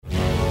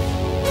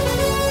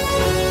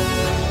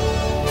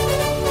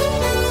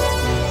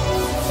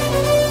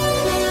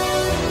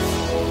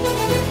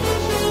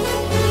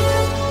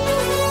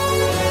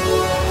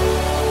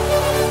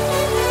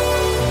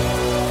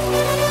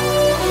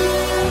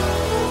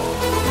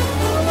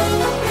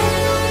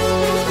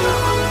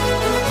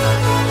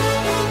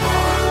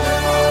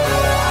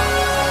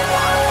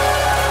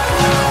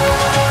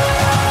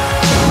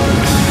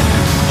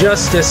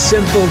Just a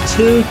simple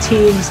 2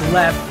 teams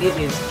left. It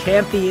is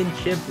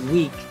championship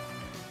week.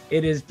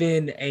 It has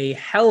been a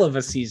hell of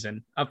a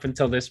season up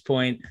until this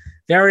point.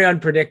 Very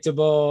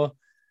unpredictable.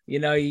 You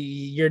know,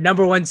 your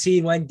number one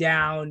seed went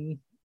down,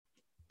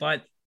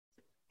 but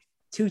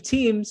two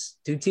teams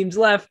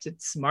left.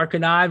 It's Mark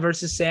and I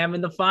versus Sam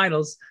in the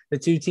finals. The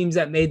two teams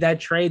that made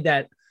that trade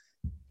that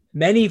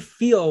many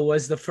feel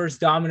was the first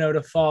domino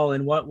to fall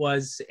in what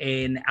was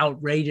an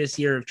outrageous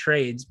year of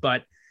trades.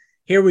 But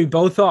here we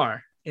both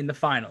are in the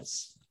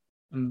finals.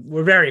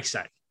 We're very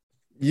excited.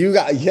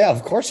 Yeah,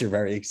 of course you're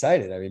very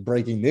excited. I mean,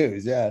 breaking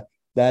news. Yeah,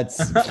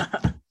 that's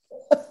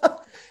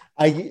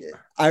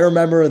I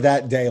remember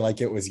that day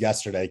like it was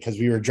yesterday because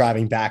we were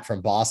driving back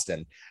from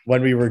Boston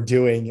when we were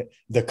doing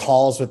the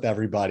calls with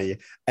everybody.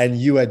 And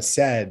you had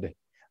said,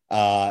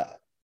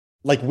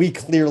 like, we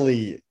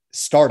clearly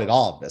started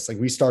all of this. Like,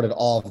 we started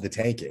all of the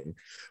tanking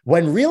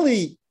when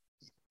really,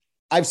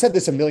 I've said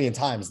this a million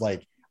times.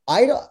 Like,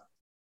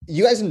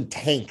 you guys didn't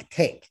tank,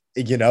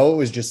 you know, it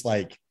was just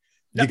like,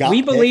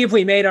 we believe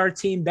we made our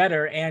team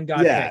better and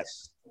got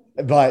picks.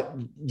 But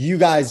you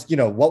guys, you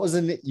know, what was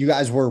in it? You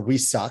guys were, we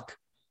suck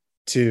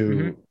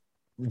to,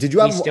 did you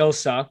have, we still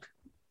suck.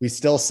 We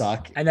still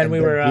suck. And then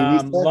we were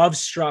love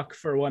struck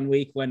for 1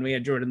 week when we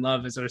had Jordan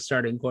Love as our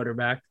starting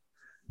quarterback.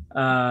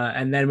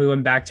 And then we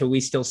went back to we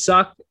still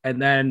suck. And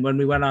then when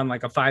we went on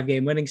like a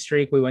 5-game winning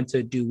streak, we went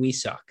to do we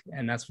suck.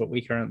 And that's what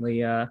we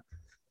currently are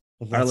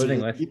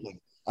living with.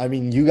 I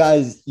mean, you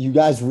guys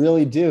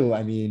really do.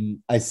 I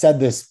mean, I said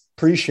this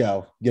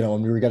pre-show, you know,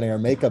 when we were getting our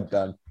makeup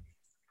done,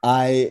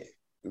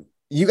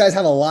 you guys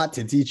have a lot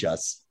to teach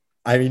us.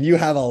 I mean, you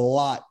have a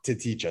lot to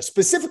teach us,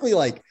 specifically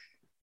like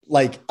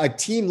a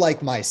team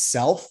like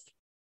myself,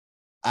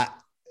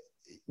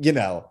 you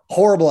know,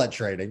 horrible at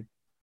trading.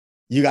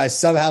 You guys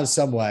somehow,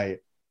 some way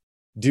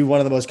do one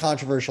of the most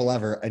controversial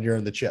ever, and you're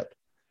in the chip.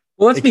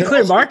 Well, let's be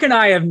clear. Mark and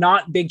I have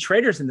not big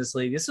traders in this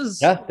league. This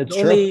is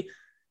true.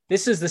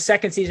 This is the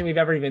second season we've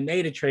ever even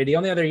made a trade. The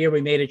only other year we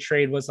made a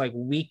trade was like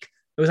it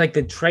was like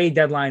the trade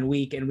deadline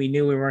week, and we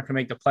knew we weren't going to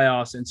make the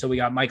playoffs. And so we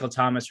got Michael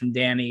Thomas from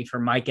Danny for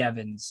Mike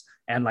Evans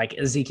and like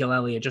Ezekiel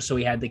Elliott, just so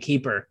we had the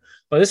keeper.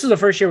 But this was the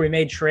first year we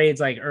made trades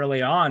like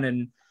early on.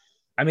 And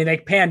I mean, they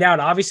panned out.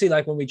 Obviously,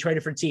 like when we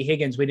traded for T.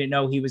 Higgins, we didn't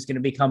know he was going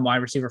to become wide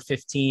receiver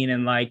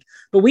 15.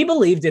 But we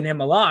believed in him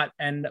a lot.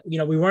 And, you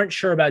know, we weren't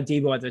sure about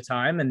Debo at the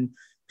time. And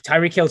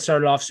Tyreek Hill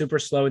started off super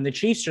slow. And the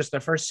Chiefs, just the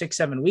first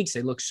 6-7 weeks,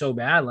 they looked so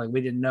bad. Like we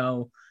didn't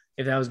know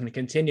if that was going to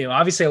continue.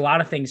 Obviously, a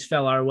lot of things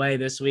fell our way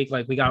this week.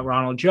 Like we got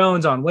Ronald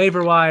Jones on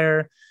waiver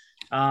wire.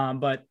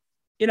 But,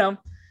 you know,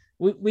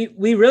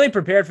 we really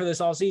prepared for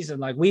this all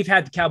season. Like we've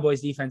had the Cowboys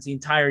defense the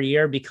entire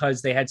year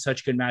because they had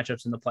such good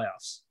matchups in the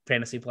playoffs,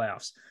 fantasy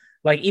playoffs.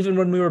 Like even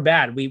when we were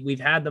bad, we've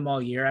had them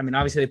all year. I mean,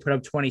 obviously they put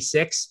up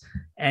 26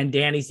 and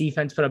Danny's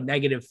defense put up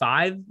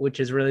 -5,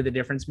 which is really the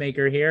difference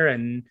maker here.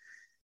 And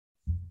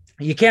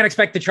you can't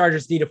expect the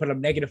Chargers D to put up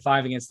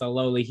 -5 against the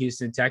lowly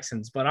Houston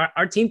Texans, but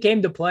our team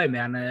came to play,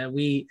 man.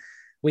 We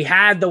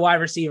had the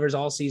wide receivers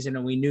all season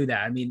and we knew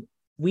that. I mean,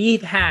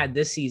 we've had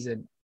this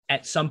season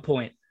at some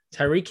point,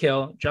 Tyreek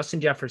Hill, Justin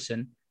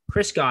Jefferson,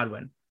 Chris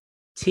Godwin,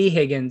 T.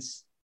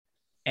 Higgins,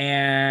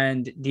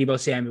 and Debo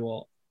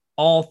Samuel.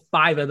 All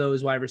 5 of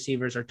those wide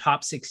receivers are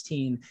top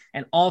 16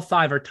 and all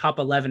 5 are top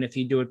 11 if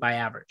you do it by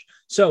average.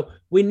 So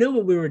we knew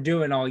what we were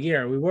doing all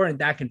year. We weren't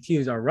that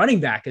confused. Our running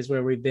back is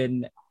where we've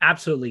been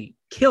absolutely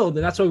killed.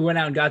 And that's why we went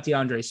out and got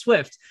DeAndre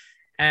Swift.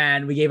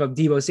 And we gave up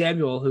Debo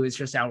Samuel, who is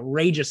just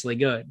outrageously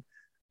good.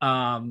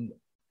 And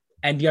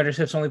DeAndre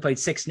Swift's only played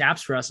 6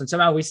 snaps for us. And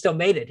somehow we still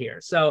made it here.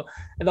 So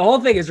the whole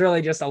thing is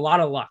really just a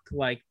lot of luck.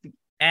 Like,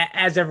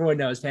 as everyone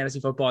knows, fantasy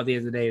football at the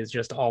end of the day is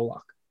just all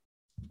luck.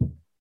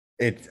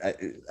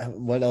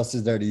 What else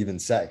is there to even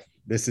say?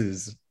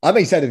 I'm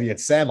excited to get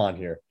Sam on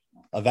here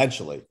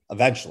eventually.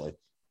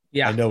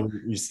 Yeah. I know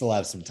we still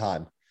have some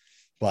time,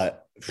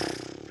 but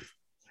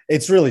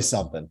it's really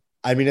something.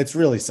 I mean, it's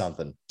really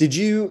something.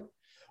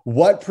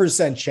 What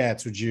 %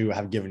 chance would you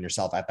have given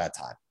yourself at that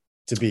time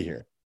to be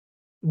here?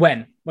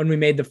 When we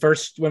made the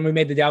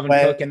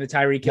Dalvin Cook and the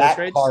Tyreek Hill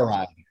trades?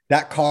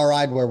 That car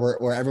ride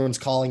where everyone's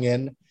calling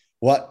in,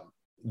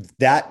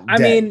 I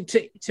mean,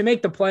 to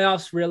make the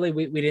playoffs, really,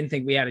 we didn't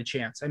think we had a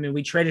chance. I mean,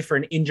 we traded for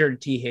an injured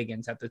T.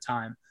 Higgins at the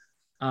time.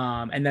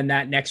 And then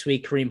that next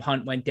week, Kareem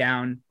Hunt went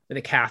down with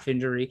a calf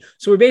injury.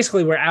 So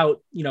we were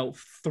out, you know,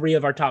 3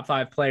 of our top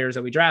 5 players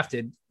that we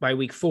drafted by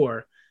week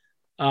 4.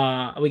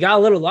 We got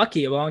a little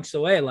lucky along the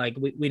way. Like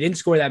we didn't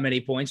score that many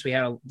points. We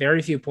had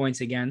very few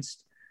points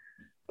against.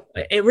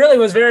 It really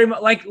was very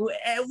much like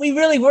we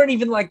really weren't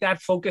even like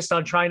that focused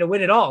on trying to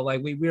win it all.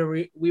 Like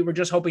we were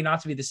just hoping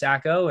not to be the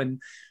Sacco,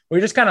 and we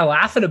were just kind of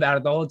laughing about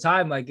it the whole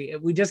time. Like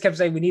we just kept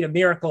saying we need a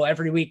miracle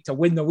every week to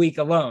win the week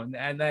alone,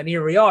 and then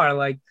here we are.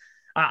 Like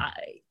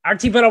our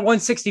team put up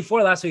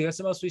 164 last week. That's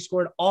the most we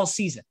scored all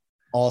season.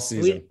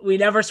 We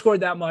never scored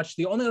that much.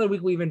 The only other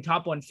week we even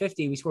top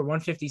 150, we scored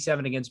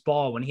 157 against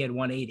Ball when he had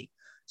 180.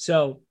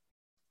 So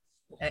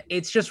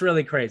it's just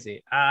really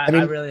crazy. I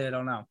really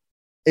don't know.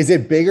 Is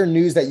it bigger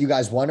news that you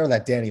guys won or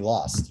that Danny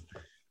lost?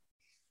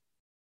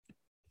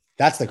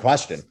 That's the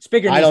question. It's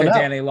bigger I news don't that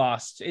know. Danny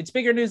lost. It's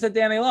bigger news that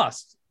Danny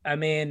lost. I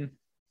mean,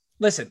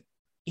 listen,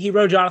 he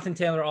rode Jonathan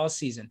Taylor all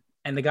season,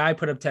 and the guy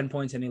put up 10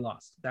 points and he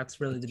lost.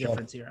 That's really the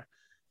difference here.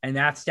 And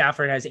Matt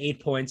Stafford has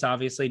 8 points,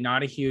 obviously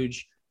not a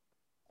huge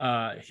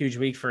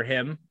week for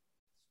him.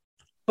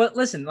 But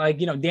listen,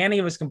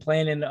 Danny was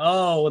complaining,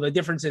 oh, well, the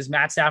difference is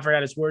Matt Stafford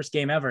had his worst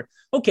game ever.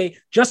 Okay,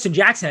 Justin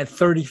Jackson had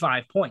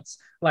 35 points.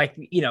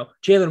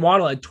 Jalen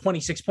Waddle had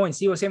 26 points.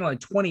 Deebo Samuel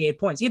had 28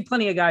 points. He had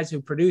plenty of guys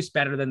who produced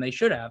better than they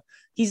should have.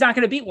 He's not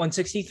going to beat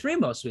 163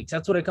 most weeks.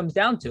 That's what it comes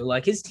down to.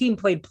 His team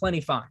played plenty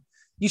fine.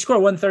 You score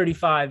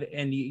 135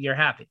 and you're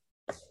happy.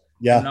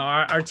 Yeah. And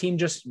our team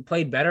just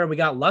played better. We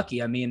got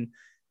lucky. I mean,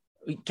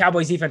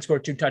 Cowboys defense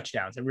scored 2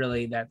 touchdowns. And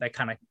really that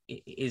kind of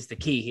is the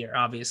key here,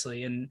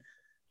 obviously. And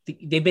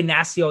they've been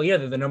nasty all year.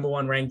 They're the number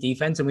 1 ranked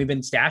defense, and we've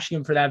been stashing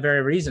them for that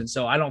very reason.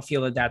 So I don't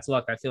feel that that's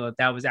luck. I feel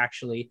that was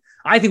actually,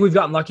 I think we've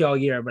gotten lucky all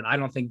year, but I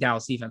don't think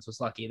Dallas defense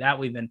was lucky. That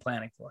we've been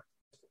planning for.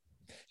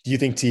 Do you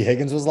think T.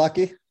 Higgins was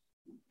lucky?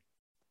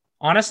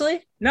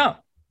 Honestly, no.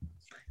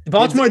 The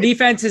Baltimore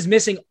defense is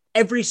missing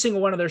every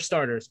single one of their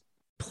starters.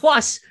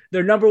 Plus,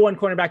 their number 1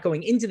 cornerback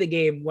going into the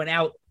game went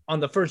out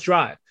on the first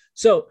drive.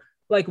 So,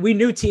 we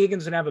knew T.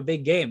 Higgins would have a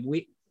big game.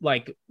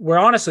 I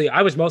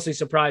was mostly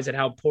surprised at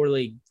how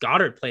poorly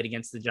Goddard played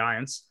against the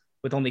Giants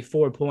with only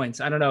 4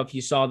 points. I don't know if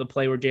you saw the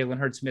play where Jalen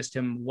Hurts missed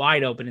him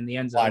wide open in the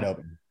end zone. Wide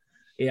open.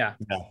 Yeah.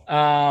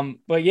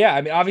 But yeah,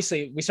 I mean,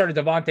 obviously we started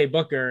Devontae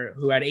Booker,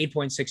 who had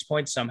 8.6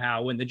 points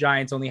somehow when the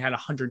Giants only had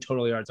 100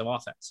 total yards of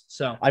offense.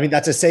 So, I mean,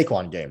 that's a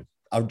Saquon game.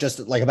 Just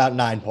about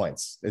 9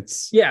 points.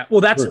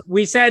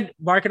 We said,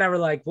 Mark and I were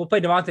like, we'll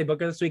play Devontae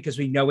Booker this week because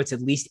we know it's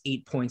at least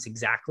 8 points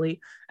exactly.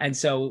 And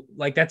so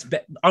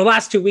our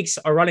last 2 weeks,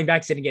 our running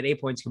backs didn't get 8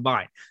 points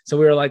combined. So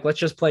we were like, let's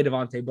just play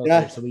Devontae Booker.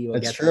 Yeah, so we will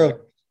that's get true.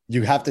 there.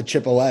 You have to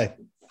chip away.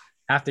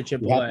 Have to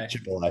chip away.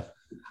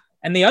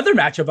 And The the other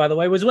matchup, by the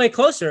way, was way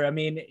closer. I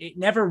mean, it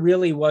never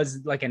really was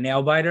like a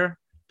nail biter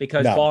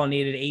because Ball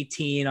needed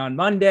 18 on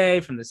Monday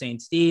from the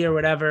Saints D or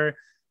whatever.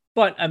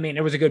 But I mean,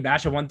 it was a good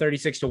matchup,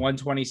 136 to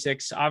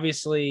 126.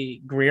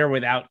 Obviously, Greer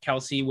without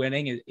Kelsey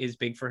winning is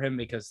big for him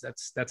because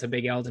that's a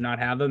big L to not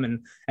have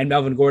him. And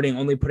Melvin Gordon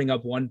only putting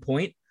up 1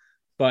 point.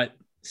 But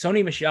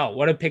Sony Michel,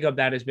 what a pickup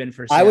that has been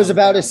for Sam. I was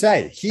about to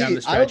say,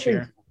 I don't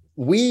think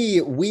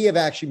we have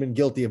actually been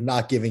guilty of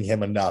not giving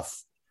him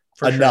enough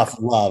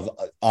love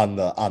on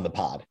the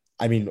pod.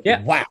 I mean,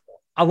 wow.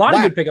 A lot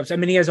of good pickups. I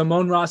mean, he has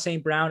Amon-Ra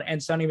St. Brown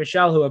and Sonny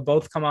Michel, who have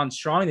both come on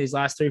strong these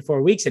last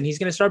 3-4 weeks, and he's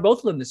going to start both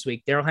of them this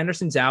week. Darrell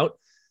Henderson's out.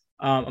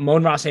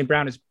 Amon-Ra St.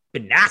 Brown has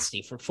been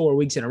nasty for 4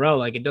 weeks in a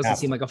row. It doesn't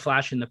seem like a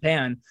flash in the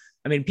pan.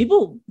 I mean,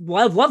 people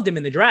loved him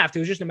in the draft. It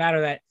was just a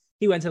matter that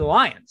he went to the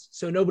Lions,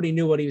 so nobody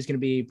knew what he was going to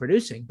be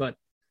producing. But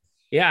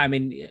yeah, I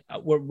mean,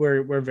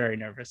 we're very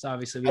nervous.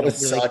 Obviously, that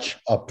was such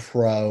a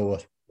pro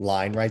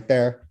line right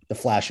there. The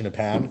flash in the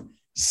pan,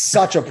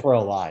 such a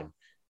pro line.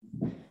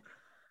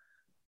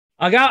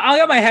 I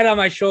got my head on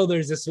my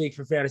shoulders this week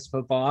for fantasy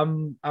football.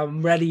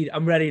 I'm ready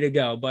to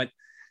go. But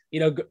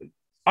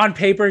on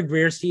paper,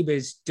 Greer's team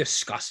is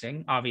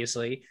disgusting,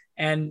 obviously.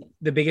 And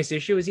the biggest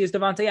issue is he has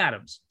Devontae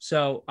Adams.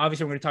 So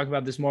obviously we're going to talk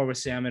about this more with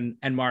Sam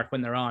and Mark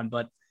when they're on.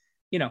 But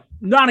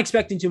not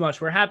expecting too much.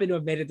 We're happy to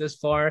have made it this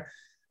far.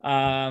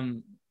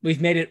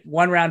 We've made it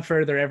 1 round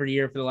further every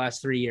year for the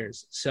last 3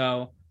 years.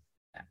 So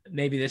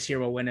maybe this year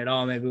we'll win it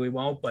all. Maybe we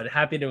won't, but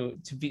happy to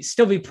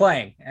still be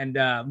playing. And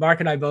Mark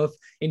and I both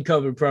in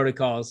COVID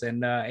protocols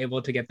and able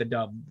to get the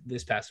dub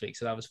this past week.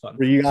 So that was fun.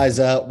 Were you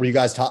guys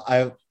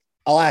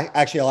I'll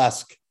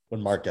ask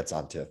when Mark gets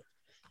on too.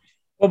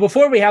 Well,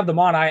 before we have them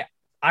on,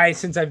 I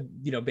since I've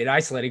been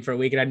isolating for a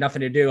week and had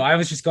nothing to do, I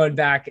was just going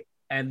back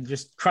and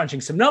just crunching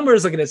some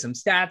numbers, looking at some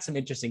stats, some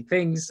interesting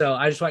things. So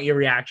I just want your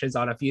reactions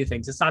on a few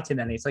things. It's not too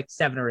many. It's like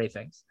 7 or 8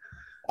 things.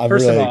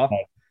 First of all,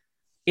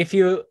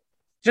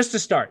 just to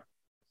start,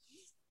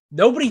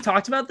 nobody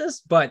talked about this,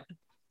 but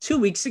 2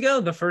 weeks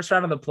ago, the first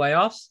round of the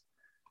playoffs,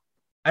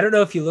 I don't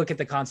know if you look at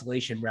the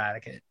consolation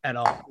bracket at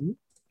all.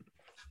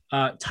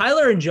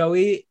 Tyler and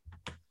Joey's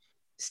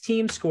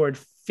team scored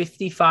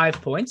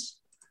 55 points,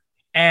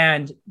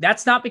 and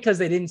that's not because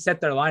they didn't set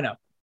their lineup.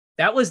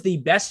 That was the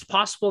best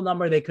possible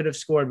number they could have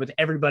scored with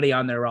everybody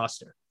on their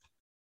roster.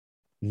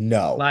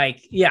 No.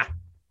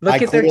 Look I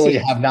at their clearly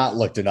team. have not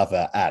looked enough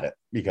at it.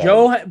 Because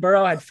Joe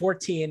Burrow had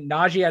 14.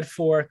 Najee had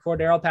 4.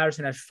 Cordero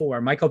Patterson had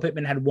 4. Michael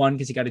Pittman had 1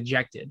 because he got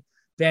ejected.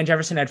 Van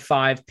Jefferson had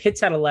 5. Pitts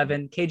had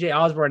 11. KJ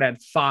Osborne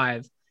had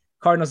 5.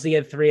 Cardinals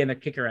had 3, and their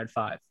kicker had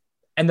 5.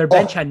 And their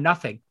bench had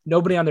nothing.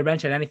 Nobody on their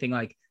bench had anything.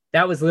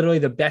 That was literally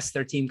the best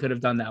their team could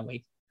have done that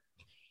week.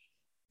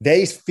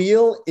 It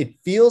feels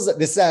that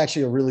this is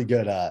actually a really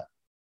good,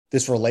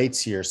 this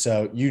relates here.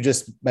 So you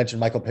just mentioned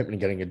Michael Pittman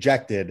getting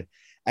ejected,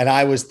 and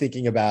I was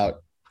thinking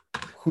about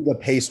who the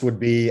pace would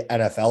be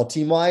NFL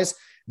team wise.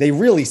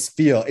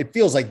 It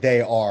feels like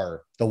they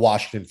are the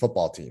Washington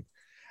football team.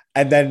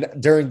 And then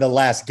during the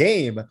last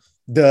game,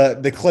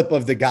 the clip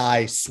of the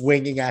guy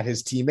swinging at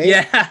his teammate.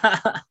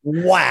 Yeah.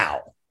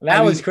 Wow.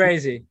 That was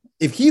crazy.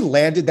 If he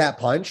landed that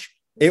punch,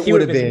 It he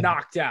would would have have been been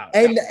knocked out.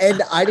 and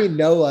I didn't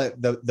know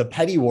the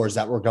petty wars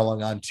that were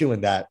going on too,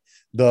 and that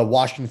the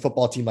Washington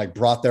football team like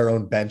brought their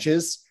own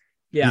benches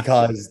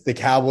because the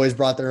Cowboys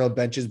brought their own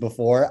benches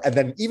before, and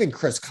then even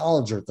Chris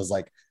Collinsworth was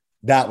like,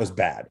 "That was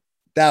bad.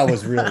 That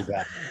was really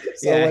bad."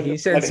 So he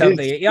said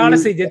something. He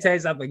honestly did say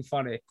something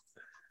funny.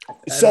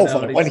 So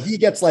funny when he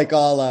gets like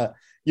all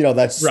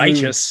that smooth,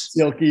 righteous,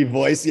 silky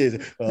voice.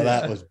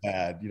 That was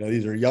bad.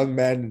 These are young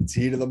men. It's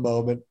heat of the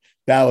moment.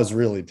 That was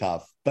really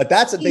tough. But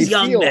that's what they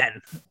young feel.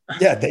 Men.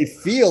 Yeah, they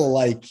feel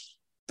like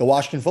the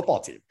Washington football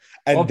team,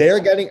 and they're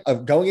getting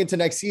going into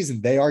next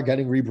season. They are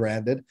getting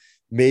rebranded.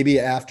 Maybe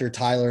after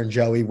Tyler and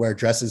Joey wear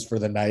dresses for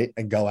the night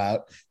and go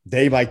out,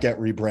 they might get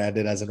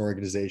rebranded as an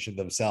organization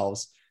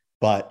themselves.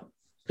 But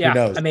who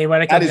knows? I mean,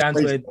 when it comes down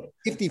to it,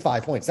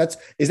 55 points.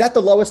 Is that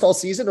the lowest all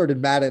season, or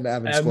did Matt and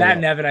Evan score? Matt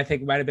and Evan, I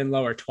think, might have been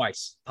lower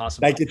twice,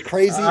 possibly. Like it's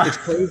crazy. It's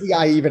crazy.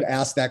 I even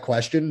asked that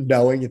question,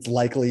 knowing it's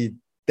likely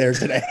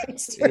there's an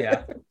answer.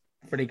 Yeah,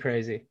 pretty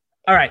crazy.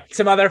 All right,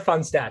 some other fun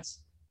stats.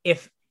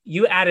 If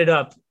you added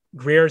up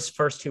Greer's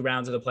first 2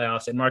 rounds of the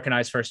playoffs and Mark and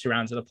I's first 2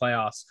 rounds of the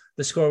playoffs,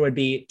 the score would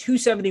be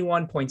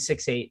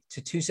 271.68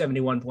 to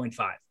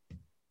 271.5.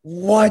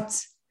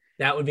 What?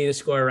 That would be the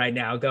score right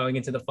now going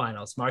into the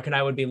finals. Mark and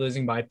I would be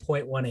losing by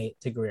 0.18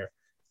 to Greer.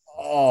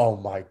 Oh,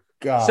 my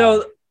God.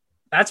 So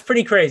that's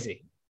pretty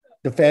crazy.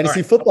 The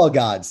fantasy football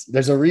gods.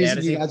 There's a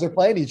reason you guys are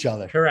playing each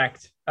other.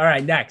 Correct. All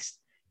right, next.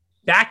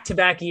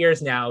 Back-to-back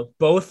years now,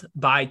 both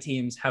bye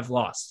teams have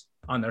lost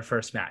on their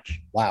first match.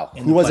 Wow.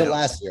 Who was it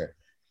last year?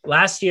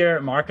 Last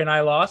year, Mark and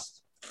I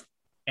lost,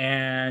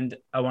 and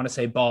I want to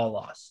say Ball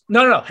lost.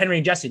 No. Henry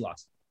and Jesse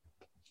lost.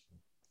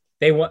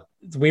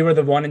 We were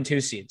the 1 and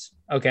 2 seeds.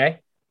 Okay.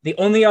 The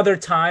only other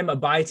time a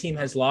bye team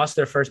has lost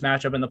their first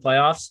matchup in the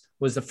playoffs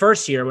was the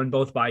first year when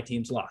both bye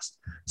teams lost.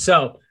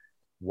 So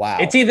wow,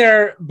 it's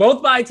either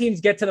both bye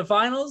teams get to the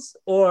finals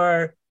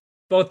or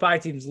both bye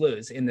teams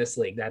lose in this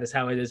league. That is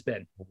how it has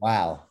been.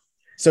 Wow.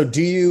 So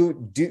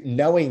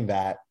knowing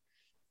that,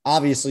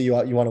 obviously you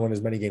want to win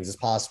as many games as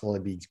possible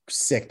and be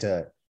sick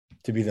to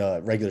be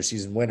the regular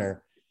season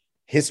winner.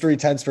 History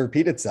tends to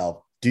repeat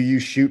itself. Do you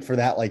shoot for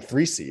that like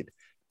 3 seed?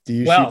 Do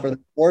you shoot for the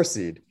 4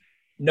 seed?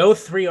 No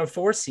 3 or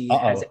 4 seed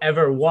has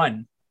ever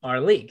won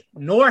our league,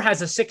 nor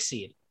has a 6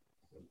 seed.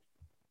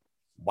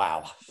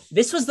 Wow.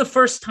 This was the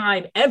first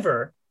time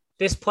ever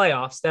this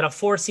playoffs that a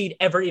 4 seed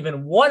ever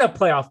even won a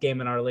playoff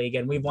game in our league,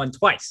 and we've won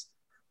twice.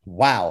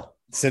 Wow.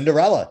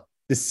 Cinderella.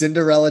 The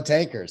Cinderella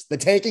tankers. The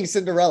tanking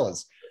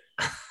Cinderellas.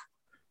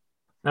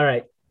 All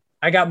right.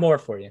 I got more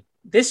for you.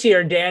 This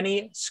year,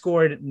 Danny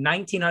scored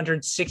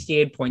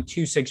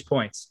 1,968.26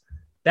 points.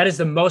 That is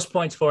the most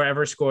points for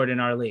ever scored in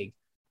our league.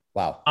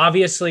 Wow.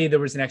 Obviously,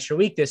 there was an extra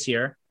week this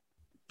year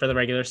for the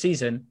regular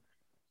season,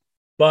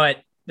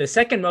 but the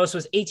second most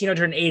was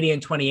 1,880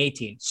 in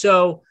 2018.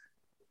 So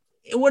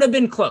it would have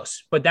been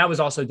close, but that was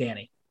also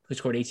Danny, who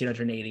scored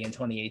 1,880 in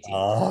 2018.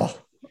 Oh.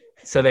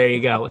 So there you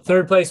go.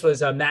 Third place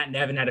was Matt and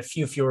Evan, had a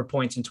few fewer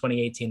points in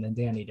 2018 than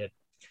Danny did.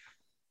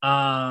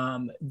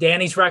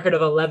 Danny's record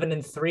of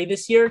 11-3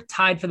 this year,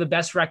 tied for the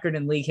best record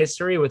in league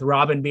history with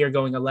Robin Beer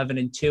going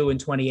 11-2 in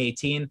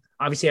 2018.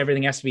 Obviously,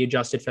 everything has to be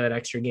adjusted for that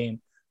extra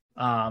game.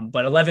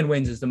 But 11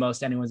 wins is the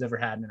most anyone's ever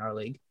had in our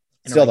league.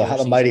 Still, though, how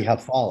the mighty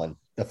have fallen.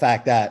 The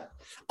fact that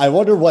I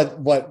wonder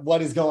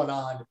what is going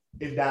on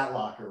in that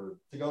locker room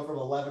to go from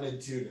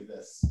 11-2 to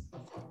this.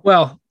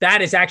 Well,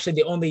 that is actually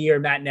the only year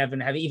Matt and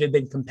Evan have even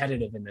been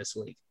competitive in this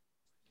league.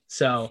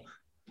 So,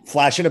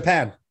 flash in a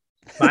pan.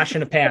 Flash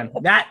in a pan.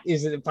 That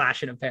is a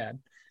flash in a pan.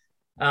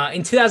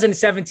 In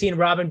 2017,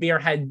 Robin Beer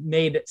had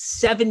made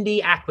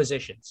 70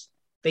 acquisitions.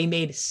 They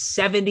made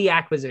 70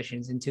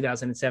 acquisitions in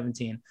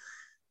 2017.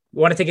 You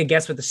want to take a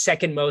guess what the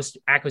second most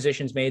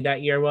acquisitions made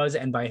that year was,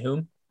 and by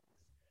whom?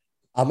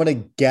 I'm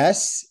going to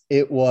guess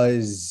it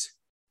was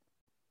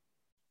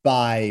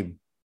by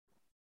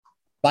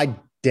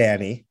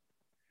Danny.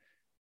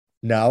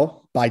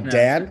 No, by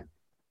Dan.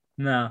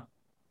 No.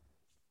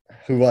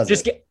 Who was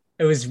it?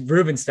 It was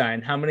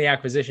Rubenstein. How many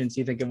acquisitions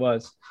do you think it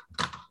was?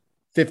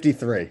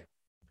 53.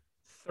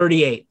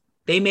 38.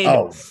 They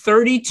made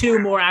 32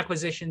 more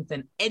acquisitions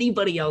than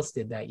anybody else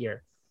did that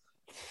year.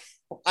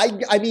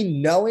 I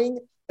mean,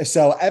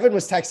 so Evan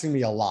was texting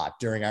me a lot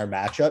during our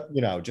matchup,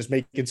 just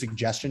making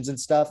suggestions and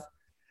stuff.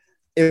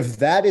 If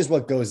that is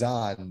what goes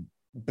on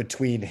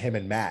between him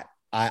and Matt,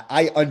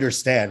 I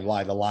understand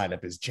why the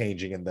lineup is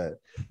changing and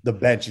the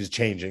bench is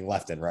changing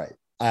left and right.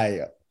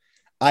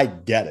 I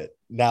get it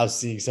now,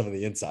 seeing some of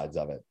the insides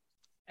of it.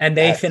 And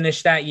they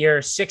finished that year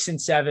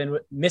 6-7,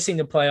 missing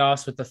the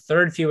playoffs with the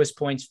third fewest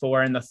points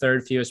for and the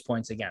third fewest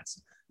points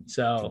against.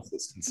 So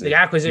the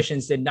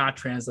acquisitions did not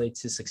translate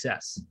to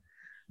success.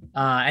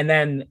 And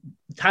then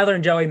Tyler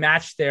and Joey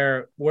matched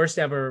their worst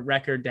ever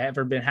record to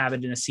ever been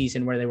having in a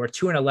season, where they were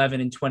 2-11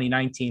 in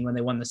 2019 when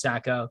they won the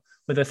Sacco,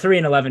 with a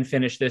 3-11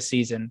 finish this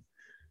season.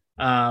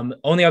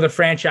 Only other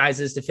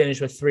franchises to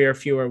finish with 3 or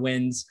fewer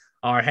wins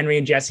are Henry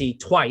and Jesse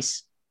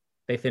twice.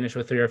 They finished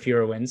with 3 or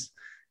fewer wins,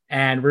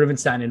 and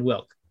Rubenstein and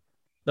Wilk.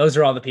 Those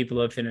are all the people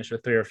who have finished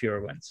with 3 or fewer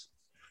wins.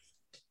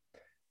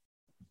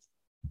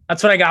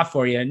 That's what I got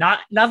for you.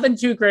 Nothing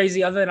too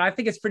crazy other than I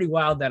think it's pretty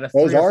wild that a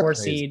Those 3 or are 4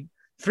 crazy. seed,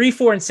 3,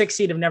 4, and 6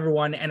 seed have never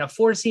won, and a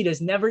 4 seed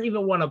has never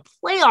even won a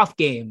playoff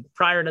game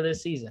prior to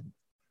this season.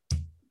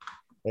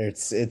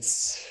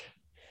 It's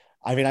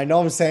I mean, I know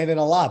I'm saying it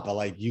a lot, but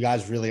like, you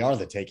guys really are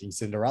the taking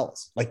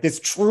Cinderellas. Like, this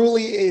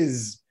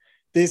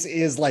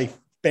is like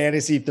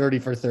fantasy 30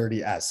 for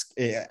 30-esque.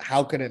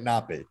 How can it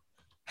not be?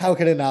 How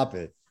can it not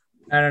be?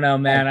 I don't know,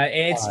 man.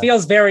 It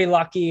feels very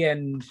lucky,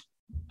 and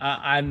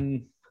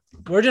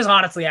we're just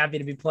honestly happy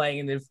to be playing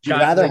in the You'd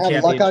rather the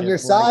have luck on your championship.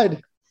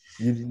 side.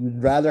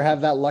 You'd rather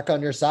have that luck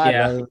on your side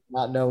rather than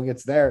not knowing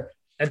it's there.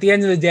 At the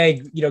end of the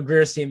day,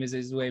 Greer's team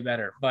is way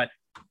better, but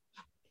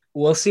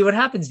we'll see what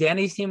happens.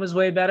 Danny's team was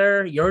way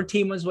better. Your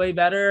team was way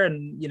better.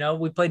 And,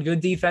 we played good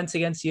defense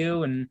against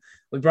you, and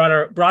we brought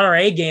our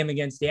A game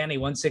against Danny,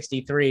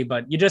 163,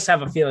 but you just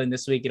have a feeling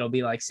this week it'll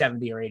be like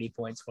 70 or 80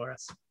 points for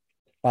us.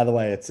 By the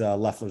way, it's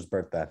Leffler's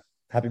birthday.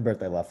 Happy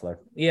birthday, Leffler.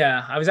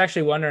 Yeah. I was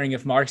actually wondering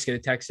if Mark's going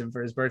to text him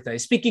for his birthday.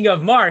 Speaking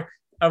of Mark,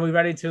 are we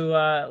ready to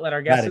let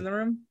our guests in the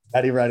room?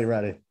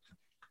 Ready.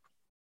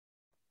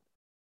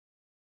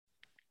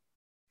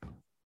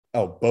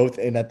 Oh, both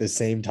in at the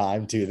same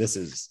time too. This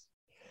is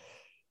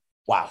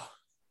wow.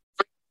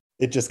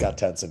 It just got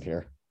tense in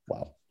here.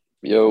 Wow.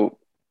 Yo.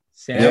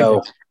 Sam.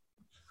 Yo.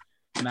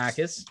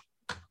 Marcus.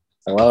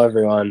 Hello,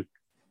 everyone.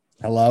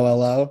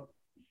 Hello.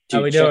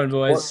 How we doing,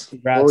 boys?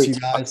 Congrats, you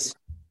guys.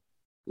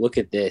 Look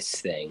at this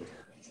thing.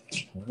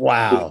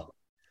 Wow.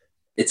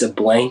 It's a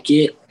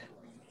blanket,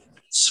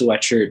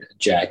 sweatshirt,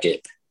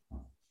 jacket.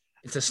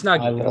 It's a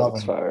snuggie. I love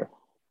it. Fire.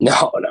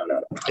 No.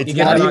 It's you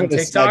get not it even on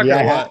TikTok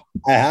or what?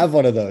 I have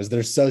one of those.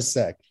 They're so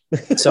sick.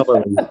 So,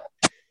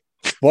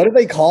 What are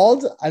they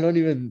called? I don't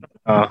even.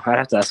 I'd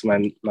have to ask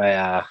my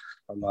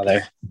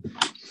mother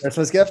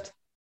Christmas gift?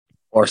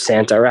 or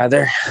Santa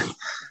rather.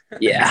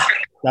 Yeah.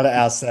 Gotta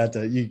ask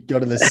Santa. You go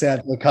to the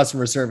Santa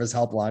customer service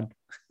helpline.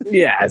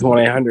 Yeah, it's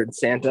 1-800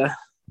 Santa.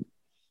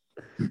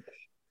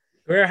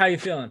 Greer, how you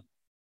feeling?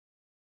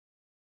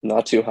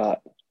 Not too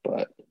hot,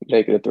 but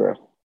making it through.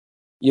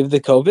 You have the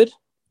COVID?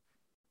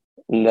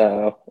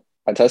 No,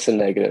 I tested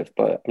negative,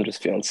 but I'm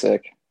just feeling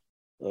sick.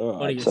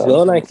 What are your so-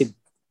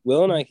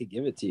 Will and I could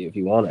give it to you if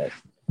you want it.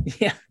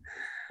 Yeah.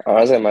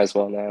 Honestly, I might as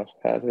well now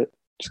have it.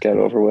 Just get it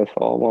over with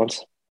all at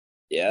once.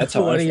 Yeah, that's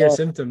What are your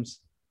symptoms?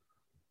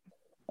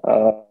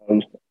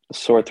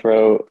 Sore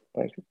throat,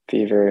 like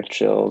fever,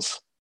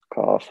 chills,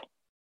 cough.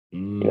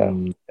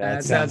 That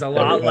sounds a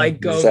lot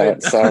like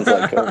COVID. Sounds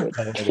like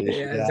COVID.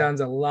 It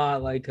sounds a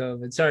lot like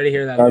COVID. Sorry to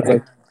hear that.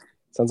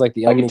 Sounds like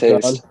the I can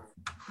Omicron. taste.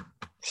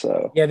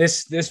 So Yeah,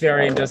 this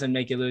variant doesn't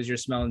make you lose your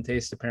smell and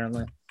taste,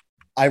 apparently.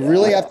 I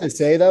really have to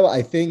say, though,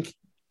 I think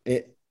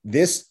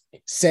this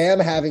Sam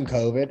having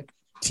COVID,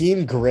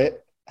 Team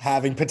Grit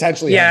having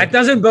potentially. Yeah, it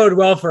doesn't bode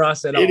well for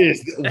us at all. It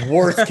is the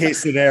worst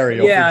case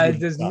scenario. Yeah, it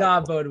does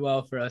not bode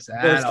well for us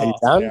at all.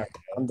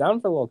 I'm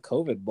down for a little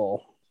COVID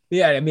bowl.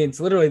 Yeah, I mean, it's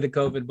literally the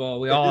COVID bowl.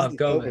 We all have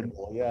COVID.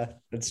 Yeah,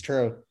 it's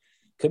true.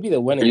 Could be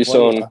the winner. are you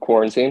still in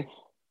quarantine?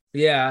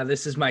 Yeah,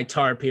 this is my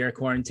tarp here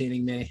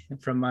quarantining me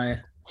from my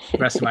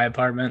rest of my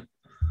apartment.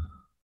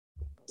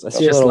 I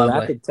see a Just little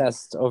lovely. rapid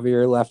test over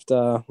your left. Yeah,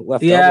 I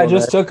elbow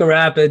just there. took a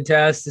rapid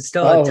test. It's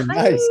still a tiny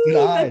nice. Good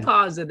eye. bit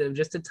positive,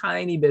 just a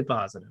tiny bit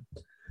positive.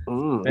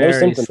 No Very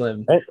symptoms,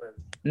 slim. right?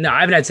 No,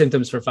 I haven't had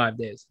symptoms for 5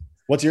 days.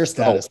 What's your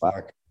status, wow.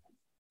 Mark?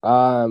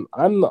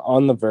 I'm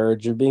on the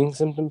verge of being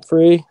symptom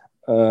free.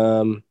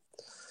 Kind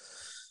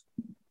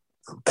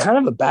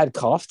of a bad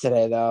cough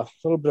today, though. A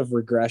little bit of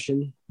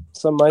regression.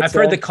 Some might I've say.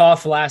 heard the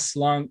cough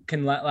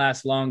can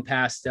last long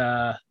past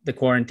the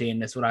quarantine.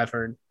 That's what I've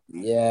heard.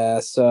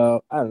 Yeah,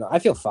 so I don't know. I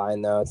feel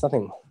fine though. It's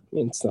nothing.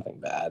 It's nothing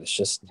bad. It's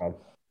just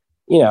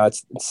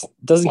it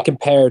doesn't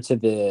compare to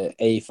the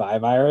A5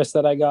 virus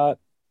that I got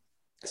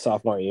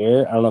sophomore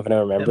year. I don't know if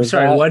anyone remembers. I'm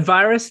sorry, that. what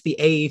virus? The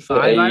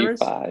AE5 virus?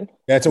 AE5.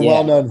 Yeah, it's a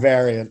well-known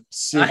variant.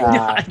 Super.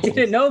 I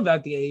didn't know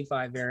about the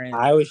AE5 variant.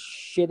 I was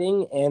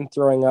shitting and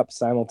throwing up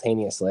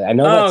simultaneously. I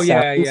know Oh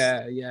that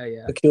yeah, sounds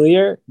yeah.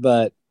 peculiar,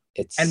 but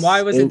it's. And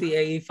why was it the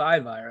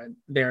AE5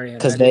 variant?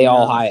 Because they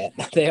all had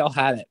it. They all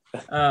had it.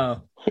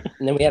 Oh.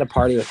 And then we had a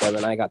party with them,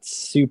 and I got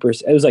super.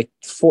 It was like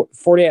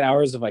 48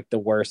 hours of like the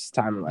worst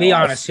time of my life. Be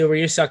honest, who were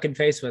you sucking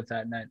face with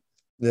that night?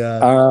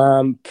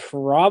 Yeah.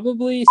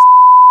 Probably,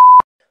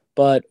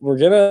 but we're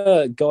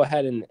gonna go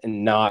ahead and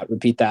not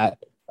repeat that.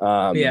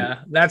 Yeah,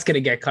 that's gonna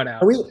get cut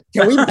out. Can we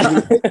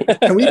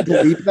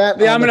bleep that?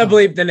 Yeah, I'm gonna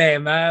bleep the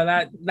name.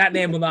 That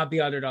name will not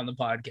be uttered on the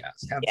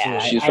podcast. Absolutely. Yeah,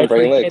 She's I from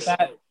Brain appreciate Lakes.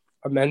 that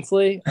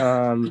immensely.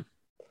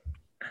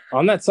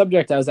 On that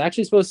subject, I was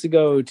actually supposed to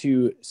go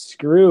to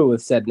Screw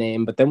with said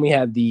name, but then we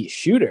had the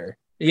shooter.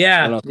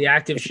 Yeah, the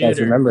active If you guys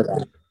shooter. remember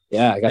that?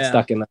 Yeah, I got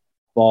stuck in the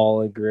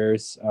ball and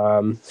Greer's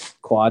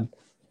quad.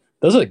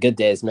 Those are the good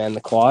days, man.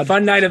 The quad.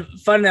 Fun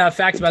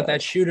fact about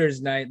that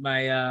shooters night.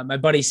 My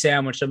buddy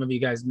Sam, which some of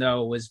you guys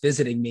know, was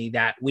visiting me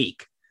that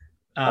week.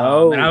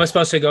 And I was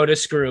supposed to go to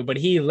Screw, but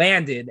he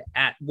landed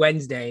at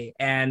Wednesday,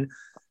 and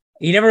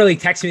he never really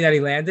texted me that he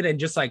landed and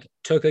just like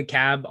took a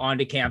cab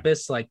onto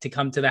campus, like to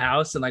come to the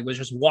house and like was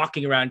just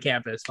walking around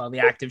campus while the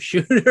active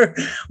shooter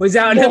was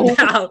out and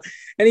about.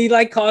 And he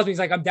like calls me. He's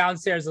like, I'm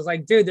downstairs. I was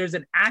like, dude, there's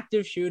an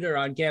active shooter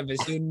on campus.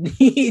 You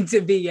need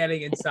to be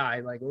getting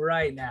inside like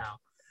right now.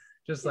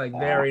 Just like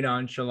very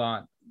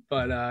nonchalant,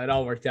 but it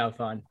all worked out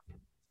fine.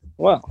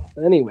 Well,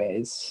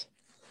 anyways.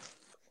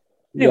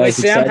 Anyway,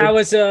 Sam,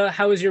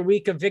 how was your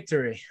week of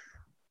victory?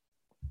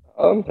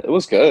 It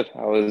was good.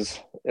 I was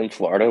in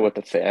Florida with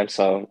the fam,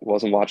 so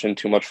wasn't watching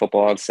too much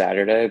football on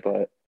Saturday,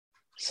 but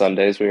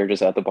Sundays we were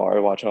just at the bar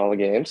watching all the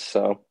games.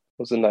 So it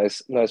was a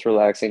nice,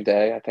 relaxing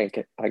day. I think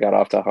I got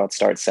off to a hot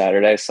start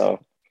Saturday, so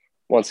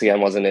once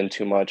again wasn't in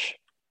too much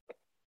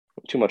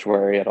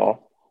worry at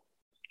all.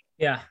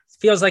 Yeah, it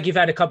feels like you've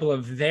had a couple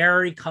of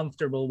very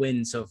comfortable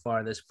wins so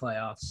far this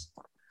playoffs.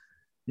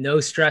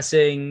 No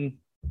stressing,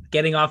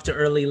 getting off to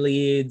early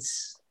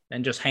leads,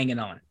 and just hanging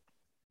on.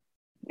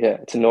 Yeah,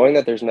 it's annoying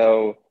that there's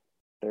no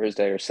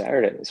Thursday or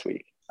Saturday this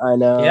week. I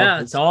know.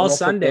 Yeah, it's all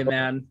Sunday,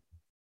 man.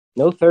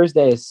 No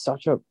Thursday is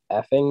such a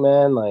effing,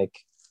 man. Like,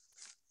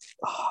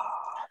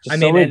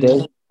 many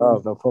days.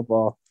 Oh, no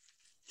football.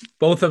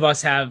 Both of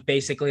us have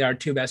basically our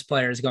two best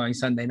players going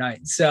Sunday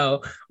night.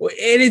 So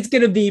it's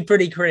going to be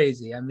pretty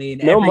crazy. I mean,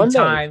 no every Monday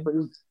time.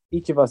 for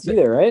each of us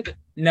either, right?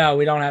 No,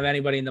 we don't have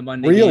anybody in the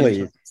Monday. Really?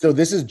 Games. So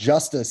this is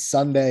just a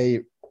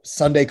Sunday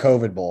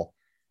COVID Bowl.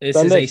 This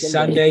is a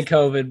Sunday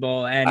COVID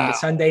Bowl. And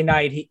Sunday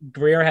night,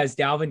 Greer has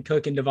Dalvin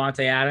Cook and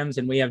Devontae Adams,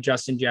 and we have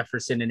Justin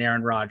Jefferson and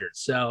Aaron Rodgers.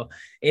 So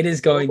it is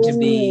going to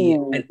be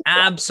an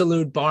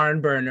absolute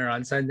barn burner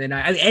on Sunday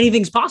night. I mean,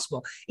 anything's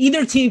possible.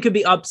 Either team could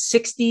be up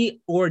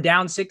 60 or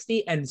down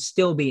 60 and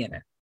still be in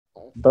it.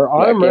 There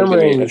are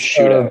murmurings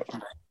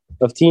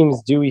of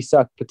teams Dewey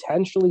suck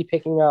potentially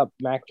picking up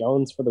Mac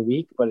Jones for the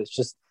week, but it's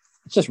just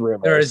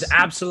rumors. There is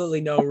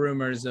absolutely no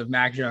rumors of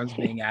Mac Jones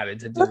being added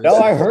to Dewey. No,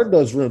 I heard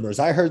those rumors.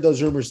 I heard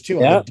those rumors too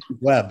on the dark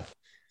web.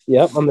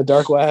 Yep, on the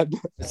dark web.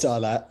 I saw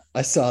that.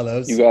 I saw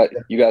those.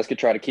 You guys could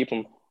try to keep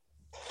him.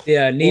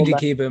 Yeah, need to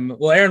keep him.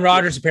 Well, Aaron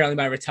Rodgers apparently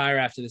might retire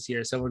after this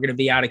year, so we're going to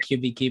be out of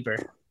QB keeper.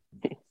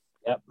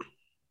 Yep.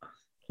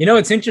 You know,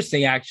 it's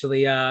interesting,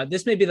 actually.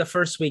 This may be the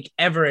first week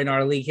ever in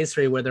our league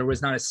history where there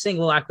was not a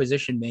single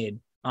acquisition made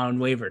on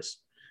waivers,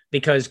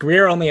 because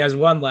Greer only has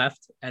one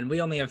left and we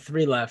only have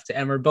three left.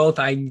 And we're both,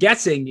 I'm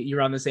guessing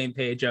you're on the same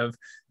page of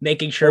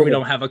making sure we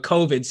don't have a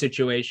COVID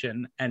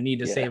situation and need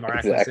to save our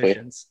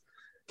acquisitions.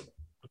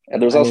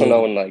 And there's also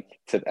no one like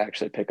to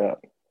actually pick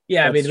up.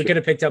 Yeah, I mean, we could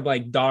have picked up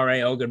like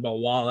Dare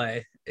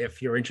Ogunbowale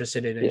if you're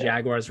interested in a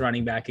Jaguars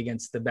running back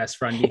against the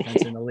best run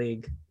defense in the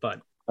league. But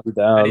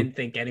I didn't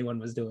think anyone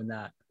was doing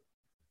that.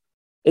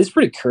 It's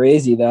pretty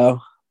crazy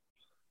though.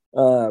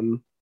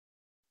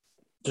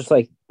 Just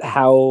like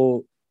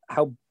how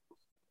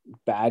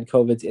bad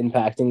COVID's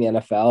impacting the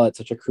NFL at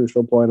such a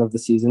crucial point of the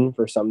season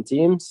for some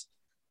teams.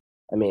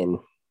 I mean,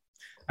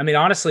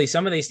 honestly,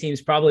 some of these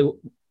teams probably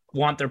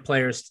want their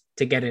players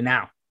to get in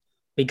now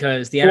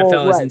because the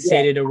NFL has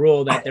instated a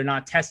rule that they're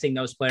not testing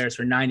those players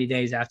for 90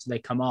 days after they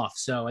come off.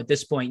 So at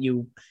this point,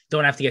 you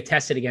don't have to get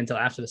tested again until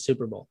after the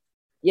Super Bowl.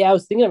 Yeah, I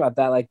was thinking about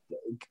that. Like,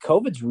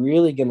 COVID's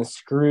really going to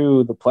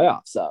screw the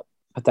playoffs up,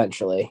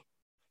 potentially.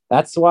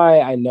 That's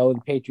why I know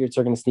the Patriots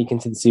are going to sneak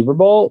into the Super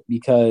Bowl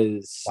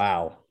because...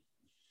 Wow.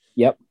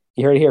 Yep.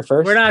 You heard it here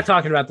first. We're not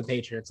talking about the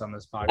Patriots on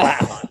this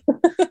podcast.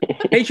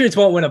 Patriots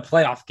won't win a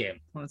playoff game.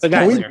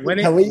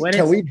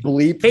 Can we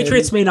bleep?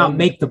 Patriots may not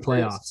make the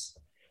playoffs.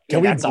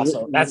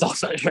 That's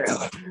also true.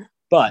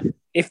 But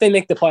if they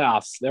make the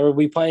playoffs, they will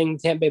be playing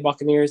Tampa Bay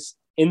Buccaneers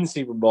in the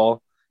Super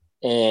Bowl,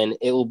 and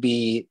it will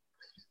be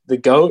the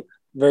GOAT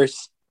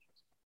versus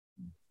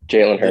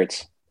Jalen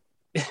Hurts.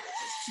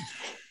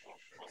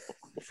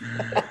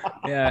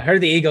 Yeah, I heard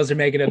the Eagles are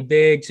making a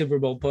big Super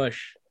Bowl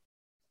push.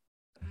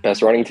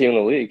 Best running team in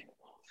the league.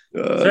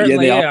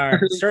 Certainly they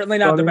are. Certainly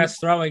not the best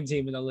throwing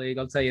team in the league.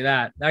 I'll tell you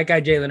that. That guy,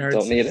 Jalen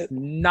Hurts, is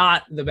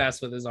not the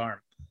best with his arm.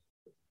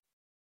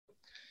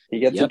 He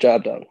gets the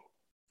job done.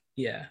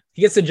 Yeah.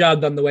 He gets the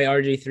job done the way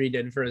RG3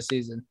 did for a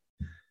season.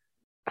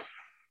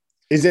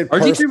 Is it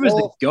RG3 was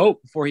the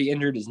GOAT before he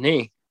injured his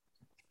knee.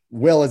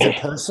 Will, is it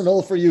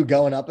personal for you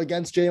going up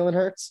against Jalen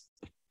Hurts?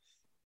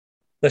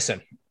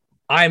 Listen,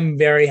 I'm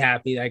very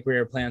happy that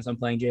Greer plans on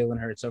playing Jalen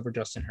Hurts over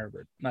Justin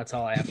Herbert. That's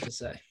all I have to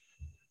say.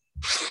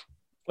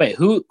 Wait,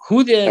 who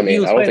did? I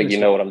mean, I don't think you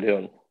know what I'm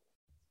doing.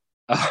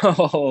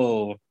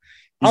 Oh.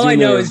 All I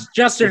know is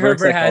Justin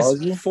Herbert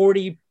has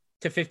 40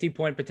 to 50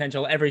 point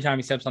potential every time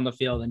he steps on the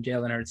field, and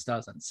Jalen Hurts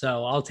doesn't.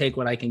 So I'll take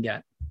what I can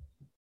get.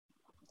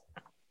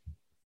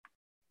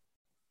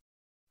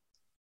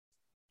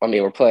 I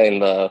mean, we're playing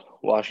the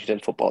Washington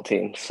football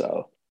team,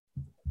 so.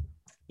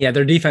 Yeah,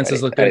 their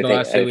defenses look good the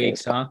last few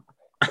weeks, huh?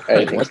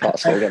 Anything's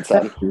possible against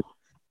them.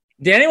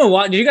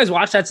 Did you guys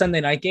watch that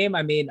Sunday night game?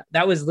 I mean,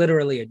 that was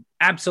literally an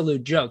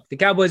absolute joke. The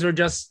Cowboys were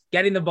just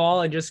getting the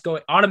ball and just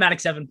going automatic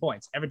 7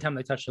 points every time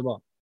they touched the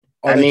ball.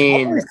 Are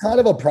the Cowboys kind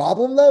of a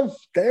problem though?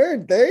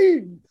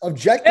 They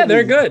objectively, yeah,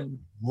 they're good,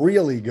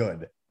 really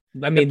good.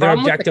 I mean, they're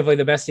objectively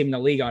the best team in the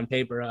league on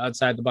paper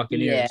outside the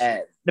Buccaneers.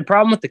 Yeah, the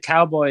problem with the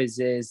Cowboys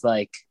is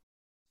like,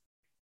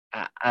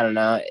 I don't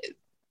know.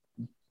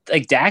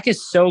 Like Dak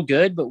is so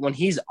good, but when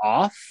he's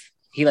off,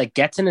 he like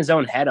gets in his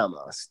own head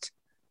almost.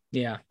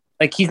 Yeah.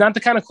 Like he's not the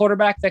kind of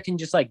quarterback that can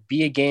just like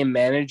be a game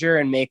manager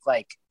and make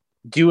like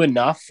do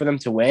enough for them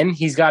to win.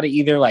 He's got to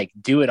either like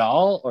do it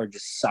all or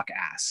just suck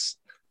ass.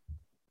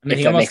 I mean,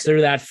 he almost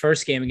threw that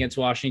first game against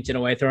Washington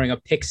away, throwing a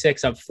pick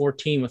six up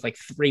 14 with like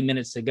 3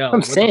 minutes to go.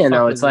 I'm saying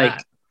though, it's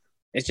like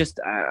it's just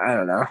I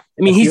don't know. I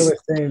mean, I feel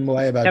the same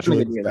way about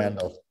Julius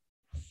Randle.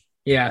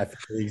 Yeah, I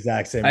feel the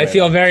exact same. I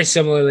feel very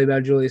similarly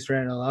about Julius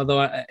Randle.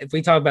 Although if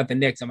we talk about the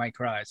Knicks, I might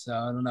cry. So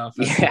I don't know.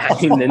 I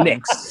mean, the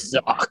Knicks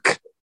suck.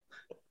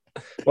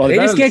 Well, they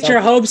just get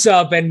your hopes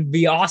up and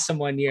be awesome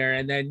one year,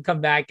 and then come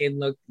back and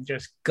look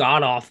just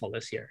god awful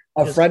this year.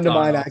 A friend of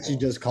mine actually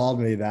just called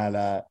me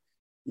that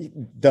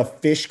the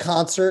Fish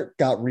concert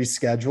got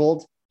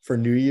rescheduled for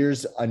New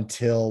Year's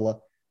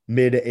until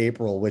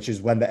mid-April, which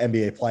is when the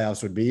NBA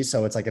playoffs would be.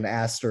 So it's like an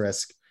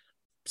asterisk,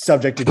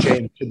 subject to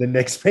change should the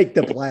Knicks make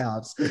the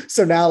playoffs.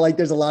 So now like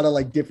there's a lot of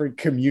like different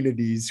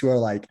communities who are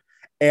like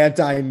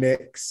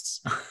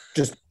anti-Knicks,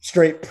 just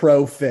straight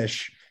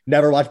pro-Fish.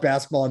 Never watched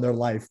basketball in their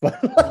life,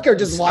 but like are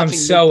just watching. I'm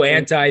so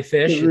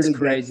anti-Fish. It's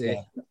crazy.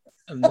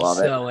 I'm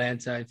so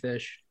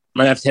anti-Fish.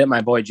 Might have to hit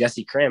my boy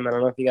Jesse Crim. I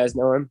don't know if you guys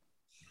know him.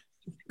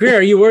 Greer,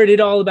 are you worried at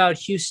all about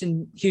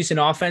Houston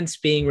offense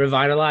being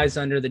revitalized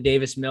under the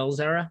Davis Mills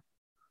era?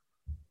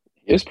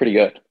 He was pretty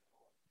good.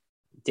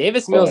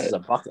 Davis Mills is a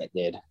bucket,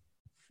 dude.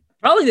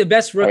 Probably the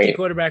best rookie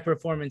quarterback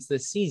performance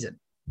this season.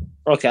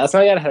 Okay, let's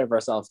not get ahead of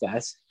ourselves,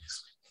 guys.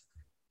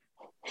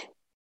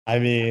 I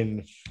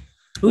mean,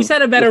 who's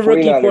had a better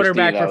rookie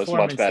quarterback performance?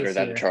 Was much better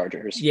than the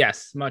Chargers.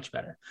 Yes, much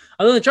better.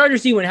 Although the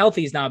Chargers team when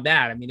healthy is not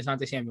bad. I mean, it's not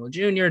the Samuel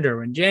Jr.,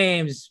 Derwin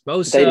James,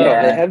 Bosa.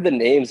 They have the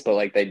names, but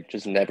like they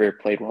just never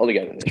played well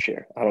together this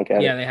year. I don't get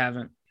it. Yeah, they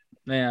haven't.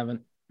 They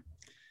haven't.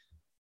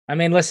 I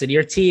mean, listen,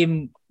 your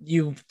team,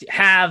 you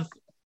have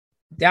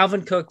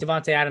Dalvin Cook,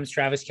 Devontae Adams,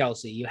 Travis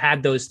Kelce. You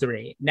had those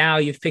three. Now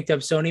you've picked up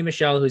Sony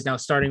Michel, who's now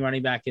starting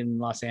running back in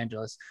Los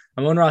Angeles.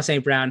 Amon-Ra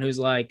St. Brown, who's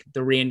like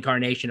the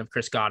reincarnation of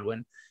Chris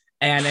Godwin.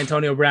 And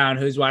Antonio Brown,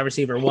 who's wide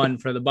receiver 1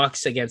 for the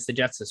Bucs against the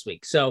Jets this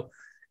week. So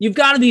you've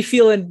got to be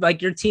feeling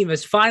like your team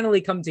has finally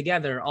come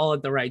together all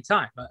at the right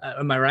time.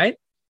 Am I right?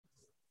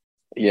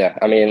 Yeah.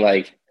 I mean,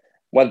 like,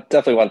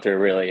 definitely went through a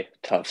really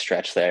tough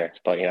stretch there.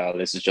 But, you know,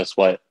 this is just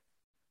what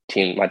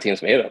my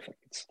team's made of.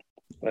 It's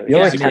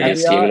the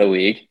greatest team in the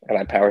league, and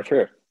I power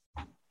through.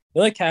 The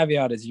only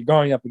caveat is you're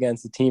going up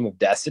against a team of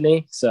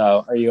destiny.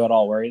 So are you at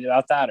all worried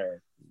about that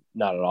or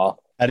not at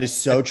all? That is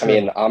so true. I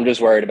mean, I'm just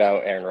worried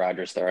about Aaron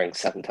Rodgers throwing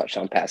 7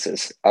 touchdown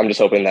passes. I'm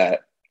just hoping that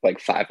like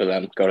 5 of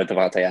them go to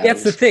Devontae Adams.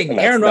 That's the thing.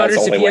 Aaron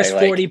Rodgers, if he has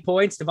 40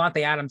 points,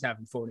 Devontae Adams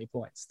having 40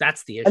 points.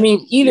 That's the issue. I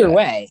mean, either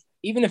way,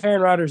 even if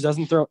Aaron Rodgers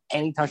doesn't throw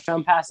any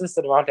touchdown passes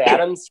to Devontae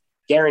Adams,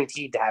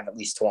 guaranteed to have at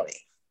least 20.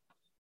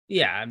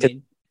 Yeah,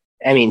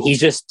 I mean,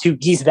 he's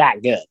that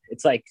good.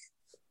 It's like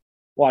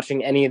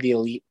watching any of the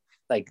elite,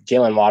 like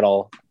Jalen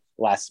Waddle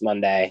last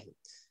Monday.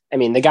 I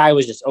mean, the guy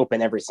was just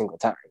open every single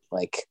time.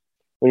 Like,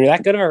 when you're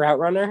that good of a route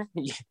runner,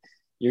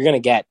 you're going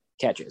to get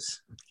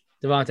catches.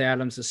 Devontae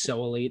Adams is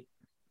so elite.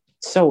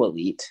 So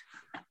elite.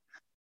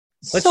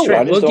 Let's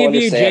trade. We'll give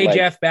you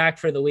Jeff back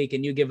for the week,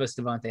 and you give us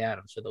Devontae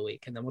Adams for the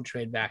week, and then we'll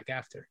trade back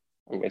after.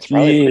 I mean, it's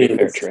probably a pretty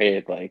fair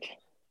trade. Like,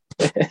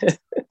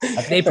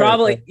 they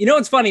probably, you know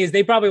what's funny is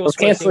they probably will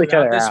cancel each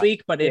other this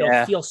week, but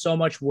it'll feel so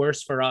much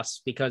worse for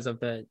us because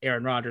of the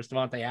Aaron Rodgers,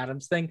 Devontae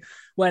Adams thing.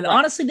 When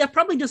honestly, that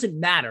probably doesn't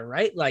matter,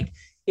 right? Like,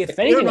 if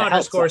Aaron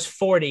Rodgers scores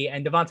 40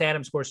 and Devontae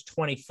Adams scores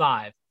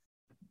 25,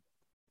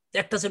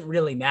 that doesn't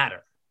really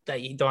matter.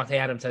 That Devontae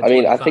Adams had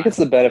 25. I think it's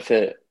the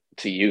benefit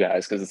to you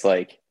guys because it's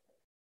like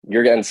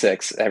you're getting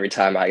 6 every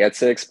time I get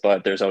 6,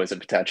 but there's always a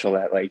potential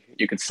that like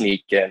you could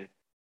sneak in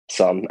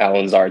some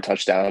Allen Lazard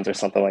touchdowns or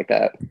something like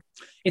that.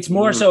 It's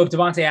more so if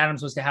Devontae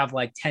Adams was to have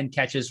like 10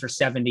 catches for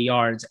 70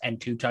 yards and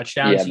 2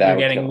 touchdowns, you're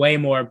getting way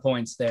more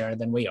points there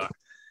than we are.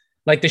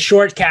 Like the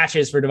short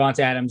catches for Devontae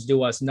Adams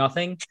do us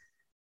nothing,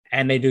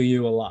 and they do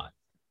you a lot.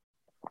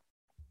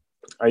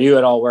 Are you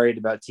at all worried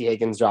about T.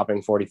 Higgins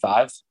dropping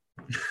 45?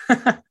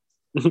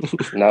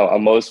 No,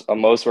 I'm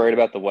most worried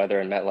about the weather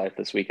in MetLife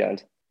this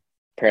weekend.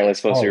 Apparently,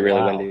 it's supposed to be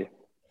really windy.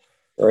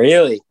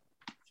 Really?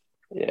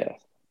 Yeah.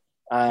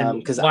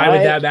 Because why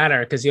would that matter?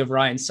 Because you have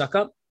Ryan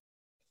Suckup.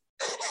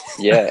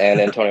 Yeah, and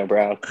Antonio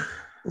Brown.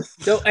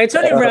 So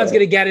Antonio Brown's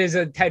going to get his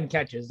 10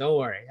 catches. Don't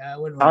worry.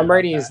 Tom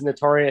Brady is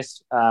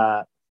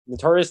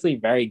notoriously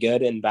very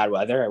good in bad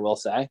weather, I will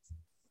say.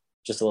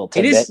 Just a little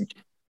tidbit.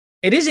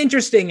 It is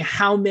interesting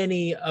how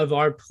many of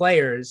our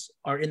players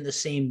are in the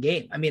same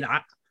game. I mean,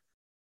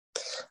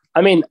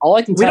 all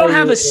I can tell you, we don't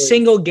have a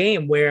single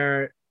game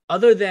where,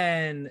 other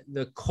than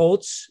the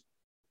Colts,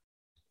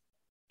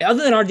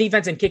 other than our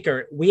defense and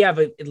kicker, we have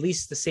at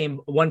least the same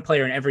one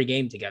player in every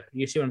game together.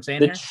 You see what I'm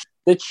saying here?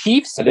 The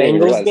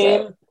Chiefs-Bengals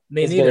game?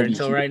 Me neither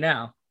until right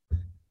now.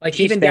 Like,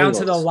 even down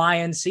to the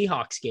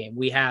Lions-Seahawks game,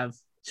 we have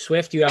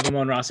Swift, you have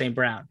Amon-Ra St.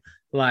 Brown.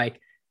 Like,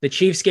 the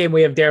Chiefs game,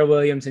 we have Darrell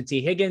Williams and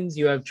T. Higgins.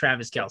 You have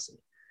Travis Kelce.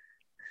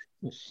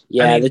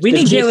 Yeah, I mean, we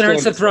need Chiefs Jalen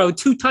Hurts game to throw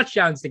 2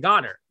 touchdowns to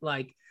Goddard.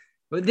 Like,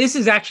 but this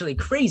is actually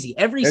crazy.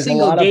 Every There's a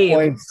single lot of game,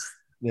 points.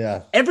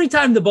 Yeah. every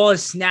time the ball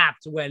is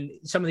snapped when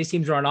some of these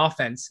teams are on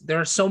offense,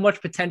 there's so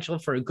much potential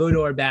for good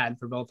or bad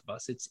for both of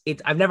us.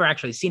 It's I've never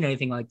actually seen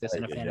anything like this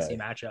in a fantasy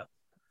matchup.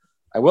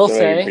 I will It's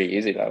gonna make it say, pretty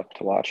easy though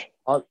to watch.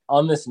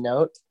 on this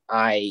note,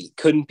 I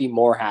couldn't be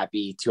more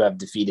happy to have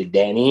defeated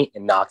Danny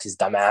and knocked his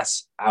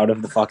dumbass out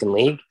of the fucking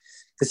league,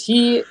 because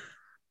he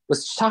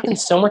was talking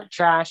so much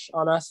trash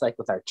on us, like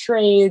with our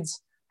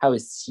trades. How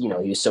is he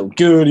was so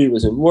good, he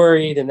wasn't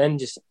worried, and then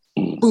just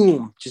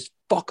boom, just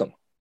fuck him.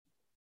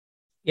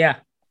 Yeah.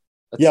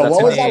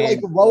 What was that like?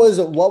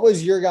 What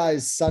was your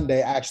guys'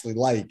 Sunday actually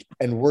like?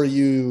 And were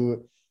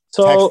you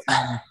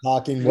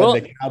talking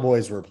when the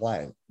Cowboys were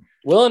playing?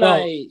 Will and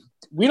I,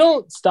 we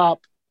don't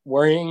stop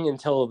worrying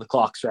until the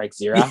clock strikes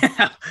 0.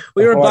 Yeah,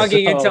 we were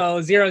bugging until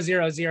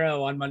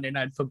 0-0-0 on Monday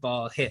Night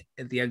Football hit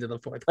at the end of the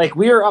fourth. Like,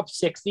 we were up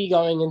 60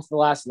 going into the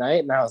last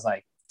night, and I was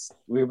like,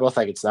 we were both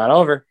like, it's not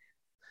over.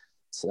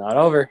 It's not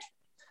over.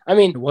 I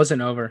mean, it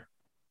wasn't over.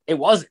 It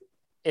wasn't.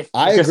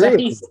 I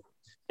agree.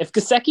 If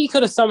Gesicki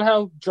could have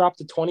somehow dropped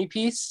a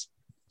 20-piece,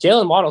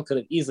 Jalen Waddle could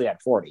have easily had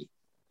 40.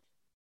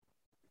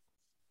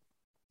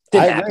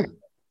 Didn't happen.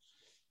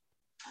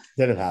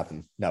 Didn't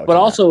happen. No. But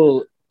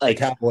also, like,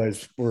 the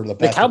Cowboys were the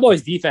best. The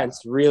Cowboys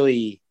defense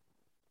really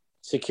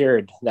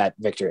secured that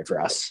victory for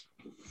us.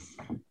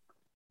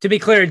 To be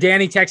clear,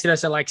 Danny texted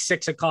us at like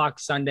 6:00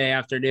 Sunday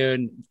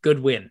afternoon. Good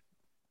win.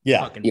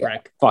 Yeah. Fucking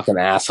prick. Fucking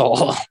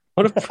asshole.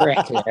 What a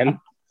prick, man.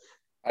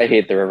 I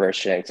hate the reverse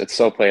jinx. It's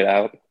so played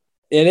out.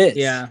 It is.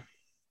 Yeah.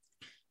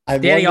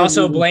 Danny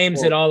also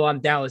blames it all on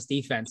Dallas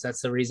defense.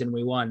 That's the reason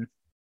we won.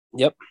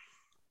 Yep.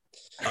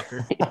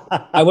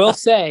 I will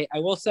say,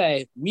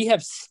 we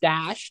have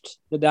stashed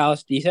the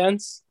Dallas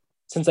defense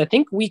since I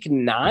think week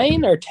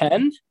 9 or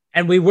 10.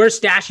 And we were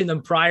stashing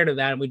them prior to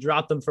that, and we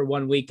dropped them for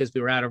 1 week because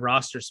we were out of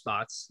roster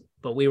spots.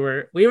 But we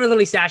were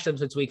literally stashing them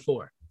since week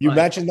 4. You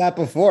mentioned that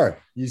before.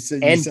 You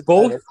said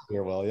both that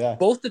earlier, Will, yeah.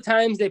 Both the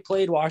times they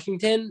played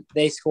Washington,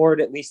 they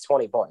scored at least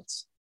 20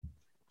 points.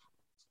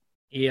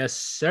 Yes,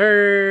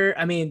 sir.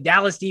 I mean,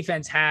 Dallas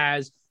defense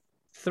has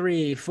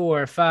 3,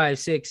 4, 5,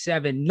 6,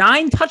 7,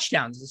 9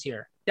 touchdowns this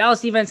year.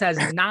 Dallas defense has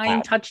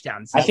 9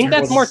 touchdowns. I think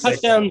that's more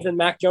touchdowns than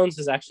Mac Jones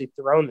has actually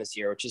thrown this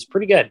year, which is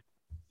pretty good.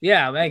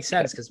 Yeah, it makes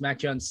sense because Mac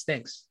Jones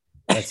stinks.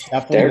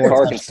 Derek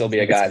Carr can still be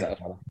a guy,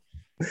 though.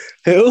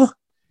 Who?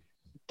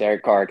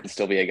 Derek Carr can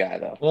still be a guy,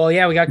 though. Well,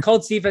 yeah, we got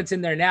Colts defense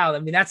in there now. I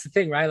mean, that's the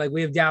thing, right? Like,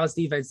 we have Dallas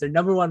defense. They're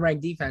number 1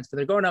 ranked defense, but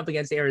they're going up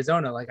against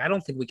Arizona. Like, I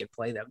don't think we could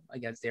play them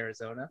against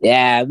Arizona.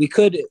 Yeah, we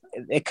could.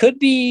 It could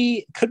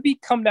be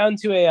come down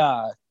to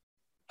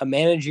a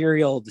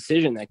managerial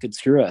decision that could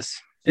screw us.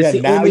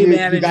 It's the only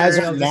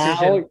managerial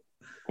decision.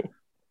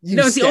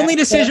 It's the only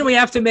decision we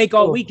have to make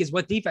all week is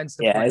what defense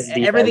to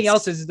play. Everything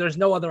else is there's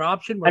no other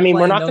option.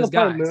 We're not going to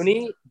play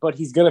Mooney, but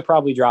he's going to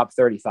probably drop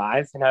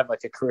 35 and have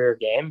like a career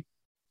game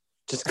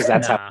just because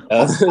that's how it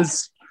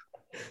goes.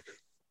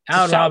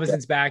 Allen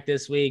Robinson's back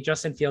this week.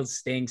 Justin Fields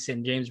stinks,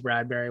 and James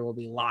Bradbury will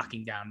be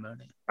locking down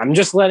Mooney. I'm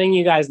just letting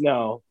you guys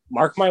know.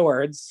 Mark my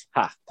words.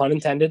 Ha, pun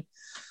intended.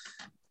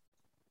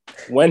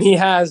 When he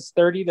has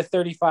 30 to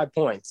 35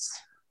 points,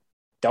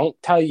 don't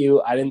tell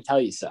you I didn't tell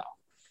you so.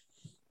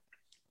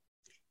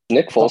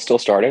 Nick Foles still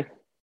starting?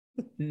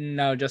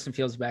 No, Justin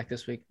Fields back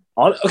this week.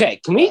 Okay,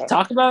 can we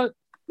talk about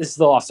this? Is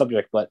the off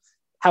subject, but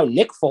how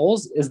Nick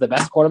Foles is the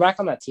best quarterback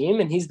on that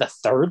team, and he's the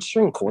 3rd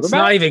string quarterback. It's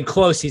not even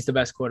close. He's the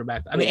best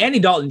quarterback. I mean, Andy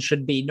Dalton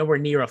should be nowhere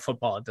near a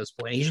football at this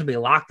point. He should be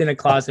locked in a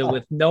closet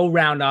with no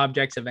round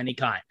objects of any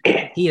kind.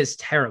 He is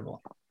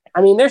terrible.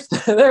 I mean, there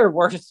are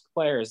worse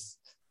players.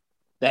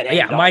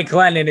 Mike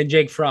Glennon and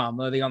Jake Fromm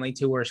are the only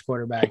 2 worst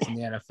quarterbacks in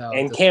the NFL.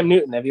 And Cam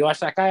Newton. Have you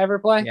watched that guy ever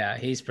play? Yeah,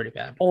 he's pretty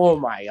bad. Oh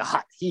my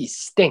God, he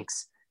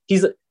stinks. He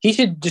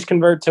should just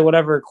convert to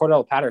whatever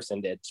Cordell Patterson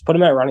did. Just put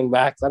him at running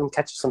back, let him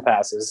catch some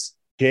passes.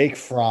 Jake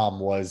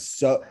Fromm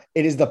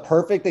it is the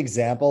perfect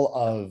example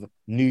of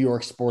New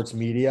York sports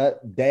media.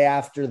 Day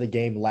after the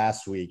game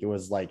last week, it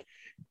was like,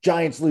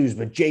 Giants lose,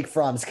 but Jake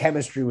Fromm's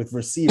chemistry with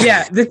receivers.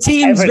 Yeah, the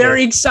team's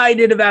very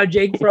excited about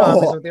Jake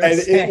Fromm.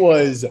 It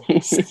was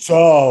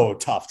so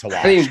tough to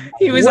watch. I mean,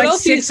 he was like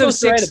 6 of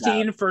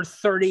 16 for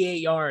 38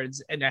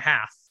 yards and a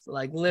half.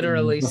 Like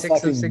literally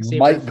 6 of 16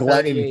 Mike for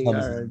 38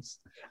 yards.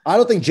 I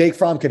don't think Jake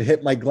Fromm could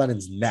hit Mike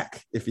Glennon's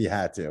neck if he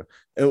had to.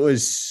 It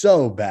was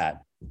so bad.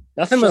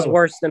 Nothing was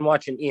worse than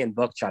watching Ian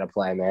Book try to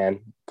play, man.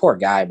 Poor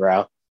guy,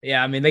 bro.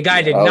 Yeah, I mean, the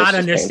guy did not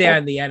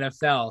understand the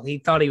NFL. He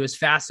thought he was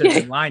faster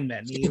than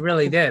linemen. He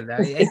really did.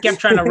 He kept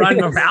trying to run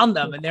around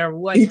them, and they're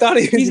like,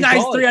 these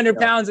guys 300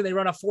 pounds, and they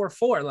run a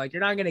 4.4. Like,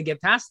 you're not going to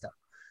get past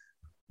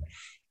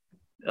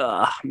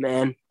them.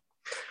 Man.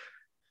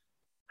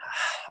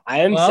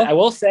 I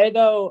will say,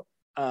 though,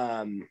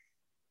 I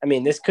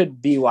mean, this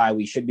could be why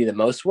we should be the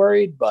most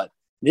worried, but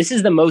this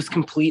is the most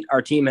complete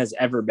our team has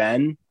ever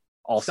been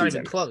all season. It's not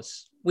even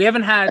close. We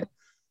haven't had –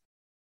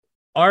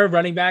 our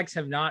running backs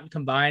have not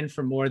combined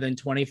for more than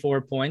 24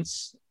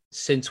 points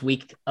since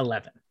week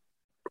 11.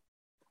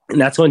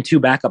 And that's when 2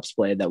 backups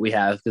played that we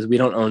have because we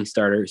don't own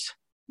starters.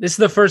 This is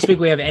the first week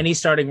we have any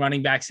starting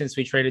running back since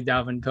we traded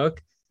Dalvin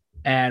Cook,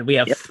 and we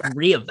have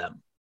 3 of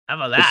them. How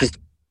about that?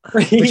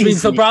 Which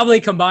means they'll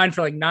probably combine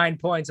for like 9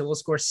 points, and we'll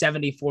score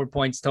 74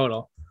 points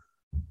total.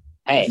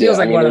 Hey, feels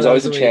like one there's of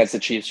always those a weeks. chance the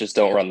Chiefs just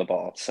don't run the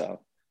ball. So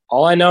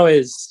all I know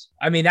is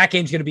that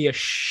game's going to be a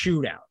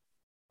shootout.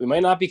 we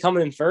might not be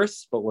coming in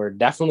first, but we're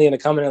definitely going to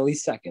come in at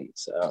least second.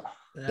 So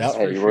That's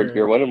for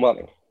you're winning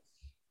money.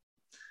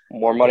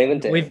 More money than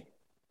Danny.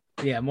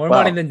 More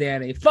money than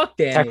Danny. Fuck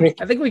Danny.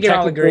 I think we can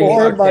all agree.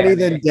 More money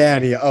than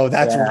Danny. Oh,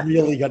 that's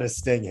really going to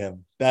sting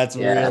him. That's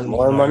really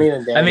more money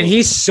than Danny. I mean,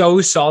 he's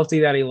so salty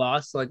that he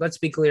lost. Like, let's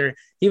be clear.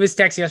 He was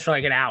texting us for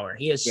like an hour.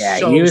 He is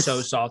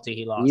so salty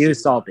he lost. He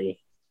was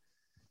salty.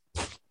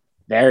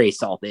 Very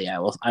salty,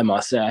 I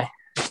must say.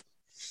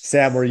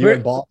 Sam, were you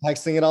in ball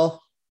texting at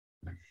all?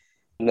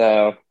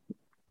 No.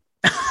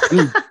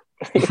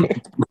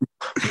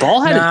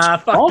 Ball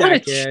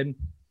had kid.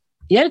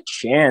 He had a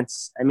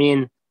chance. I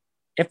mean,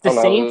 if the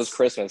Saints, it was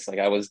Christmas. Like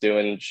I was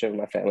doing shit with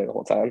my family the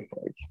whole time.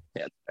 Like,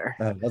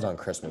 it was on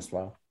Christmas.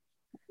 Wow.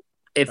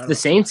 If the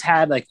Saints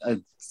had like a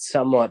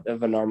somewhat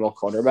of a normal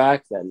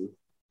quarterback, then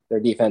their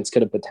defense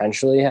could have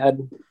potentially had.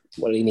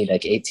 What do you need?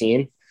 Like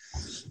 18?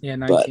 Yeah,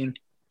 19.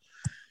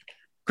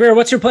 Greer,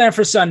 what's your plan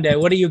for Sunday?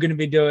 What are you going to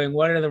be doing?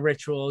 What are the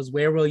rituals?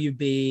 Where will you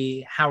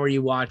be? How are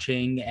you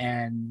watching?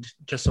 And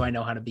just so I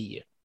know how to beat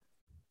you.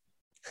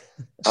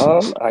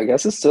 I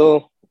guess it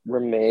still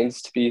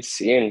remains to be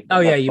seen.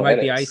 Oh yeah, you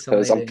might be isolated.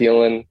 Because I'm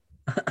feeling.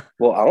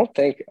 Well, I don't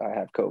think I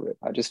have COVID.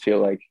 I just feel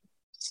like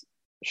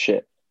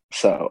shit.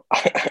 So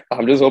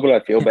I'm just hoping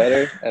I feel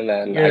better, and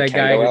then I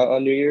can go out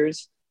on New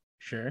Year's.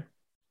 Sure.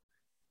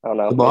 I don't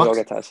know. Maybe I'll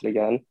get tested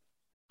again,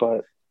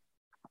 but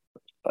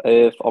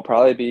I'll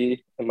probably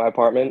be in my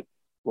apartment,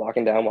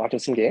 locking down, watching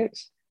some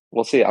games.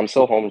 We'll see. I'm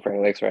still home in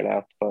Frank Lakes right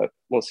now, but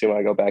we'll see when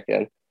I go back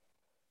in.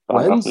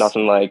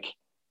 Nothing like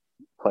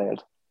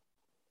planned.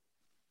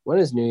 When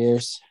is New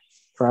Year's?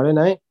 Friday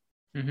night?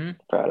 Mm-hmm.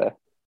 Friday.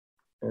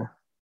 Yeah.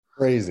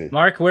 Crazy.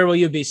 Mark, where will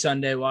you be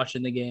Sunday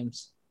watching the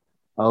games?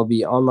 I'll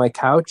be on my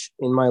couch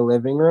in my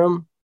living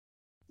room,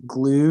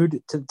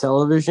 glued to the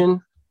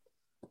television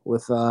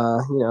with,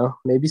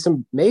 maybe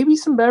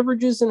some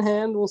beverages in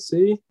hand. We'll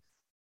see.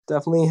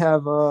 Definitely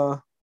have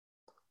a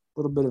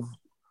little bit of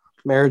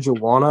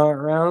marijuana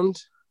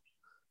around.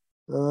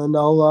 And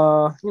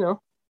I'll,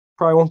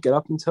 probably won't get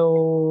up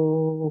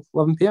until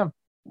 11 p.m.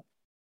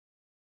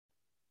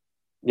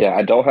 Yeah,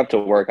 I don't have to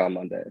work on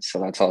Monday, so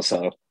that's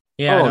also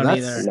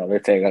that's another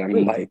thing that I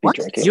might be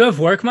drinking. You have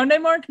work Monday,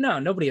 Mark? No,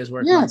 nobody has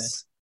work Monday.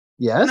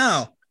 Yes.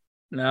 No.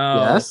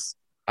 Yes.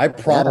 I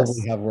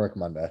probably have work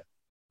Monday.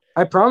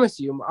 I promise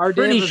you.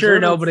 Pretty sure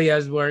nobody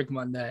has work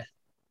Monday.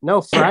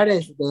 No,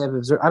 Friday they have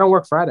I don't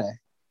work Friday.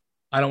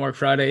 I don't work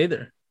Friday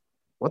either.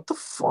 What the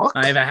fuck?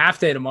 I have a half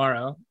day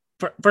tomorrow.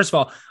 First of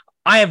all,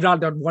 I have not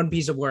done one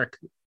piece of work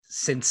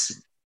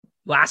since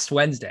last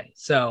Wednesday,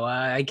 so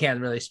I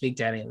can't really speak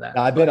to any of that.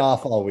 I've been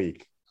off all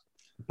week.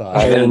 But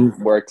I haven't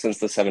worked since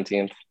the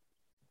 17th.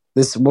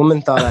 This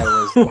woman thought I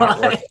was not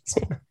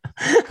working.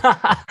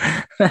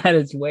 That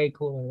is way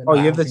cooler. Than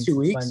you have the 2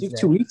 weeks? Wednesday. You have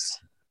 2 weeks?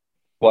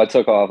 Well, I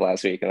took off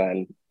last week and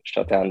then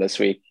shut down this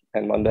week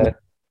and Monday.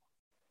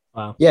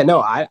 Wow. Yeah,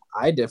 no, I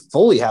did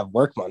fully have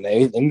work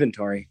Monday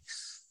inventory.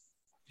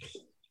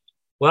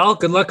 Well,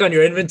 good luck on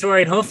your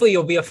inventory, and hopefully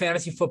you'll be a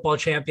fantasy football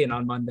champion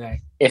on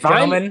Monday.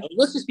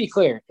 Let's just be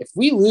clear. If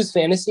we lose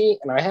fantasy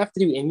and I have to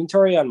do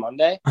inventory on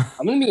Monday,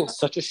 I'm going to be in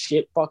such a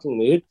shit fucking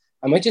mood.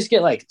 I might just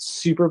get like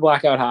super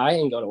blackout high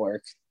and go to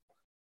work.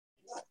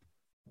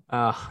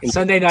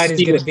 Sunday night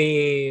is going to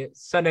be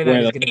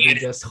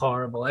just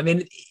horrible. I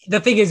mean, the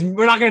thing is,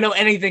 we're not going to know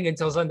anything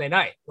until Sunday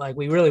night. Like,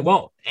 we really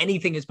won't.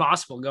 Anything is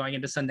possible going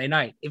into Sunday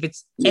night. If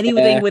it's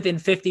anything within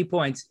 50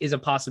 points is a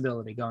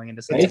possibility going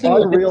into Sunday night. It's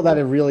unreal that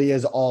it really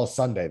is all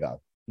Sunday,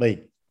 though.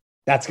 Like,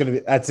 that's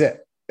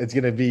it. It's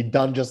going to be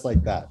done just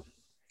like that.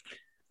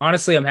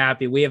 Honestly, I'm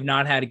happy. We have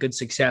not had a good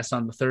success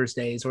on the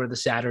Thursdays or the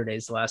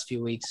Saturdays the last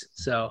few weeks.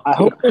 So I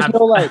hope there's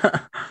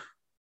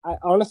I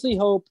honestly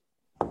hope,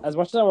 as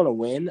much as I want to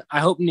win, I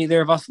hope neither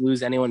of us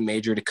lose anyone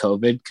major to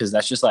COVID, because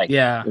that's just like,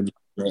 I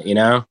mean,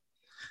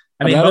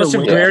 most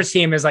of Greer's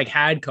team has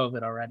had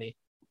COVID already.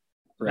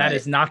 Right. That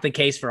is not the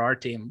case for our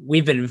team.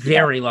 We've been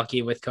very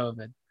lucky with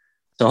COVID.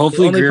 So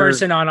hopefully, the only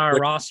person on our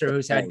roster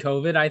who's had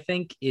COVID, I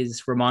think,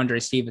 is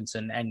Ramondre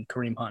Stevenson and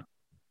Kareem Hunt.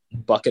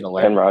 Bucket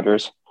alert. And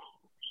Rodgers.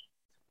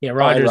 Yeah,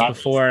 Rodgers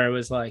before it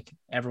was like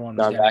everyone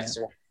was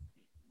getting it.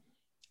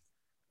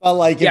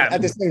 Well,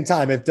 at the same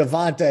time, if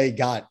Devontae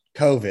got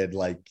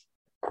COVID,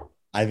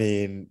 I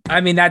mean,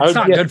 that's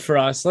not good for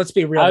us. Let's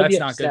be real. That's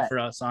not good for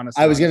us,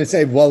 honestly. I was going to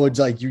say, what would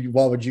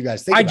you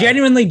guys think? I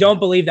genuinely don't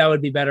believe that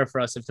would be better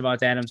for us if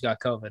Devontae Adams got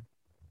COVID.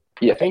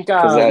 Yeah, I think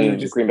because then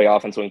the Green Bay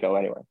offense wouldn't go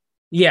anywhere.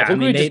 Yeah, I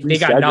mean, they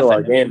got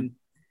nothing.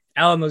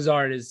 Alan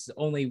Lazard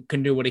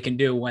can do what he can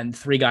do when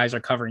 3 guys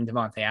are covering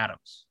Devontae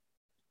Adams.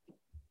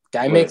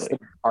 Guy makes the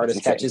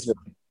hardest catches, but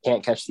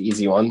can't catch the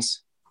easy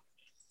ones.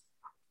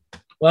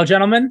 Well,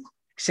 gentlemen,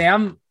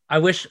 Sam, I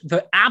wish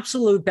the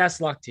absolute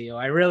best luck to you.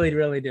 I really,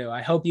 really do.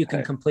 I hope you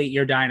can complete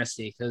your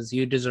dynasty because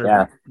you deserve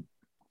it.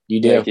 You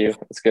do. Thank you.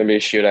 It's going to be a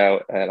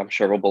shootout, and I'm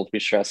sure we'll both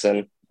be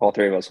stressing. All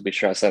three of us will be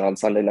stressing on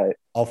Sunday night.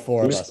 All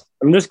four of us.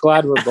 I'm just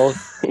glad we're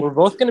both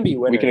going to be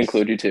winners. We can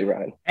include you too,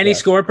 Ryan. Any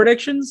score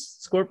predictions?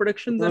 Score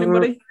predictions,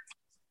 anybody?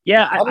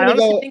 Yeah, I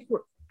honestly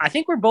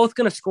think we're both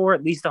going to score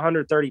at least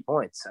 130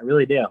 points. I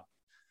really do.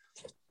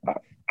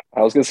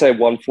 I was going to say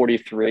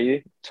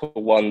 143 to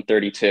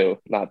 132,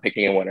 not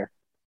picking a winner.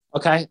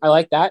 Okay, I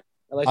like that.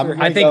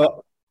 I think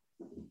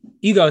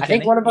you go. I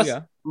think one of us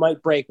might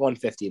break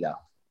 150 though.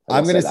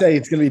 I'm going to say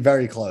it's going to be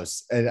very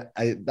close. And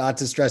not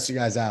to stress you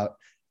guys out,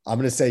 I'm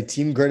going to say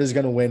Team Grit is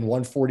going to win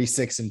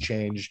 146 and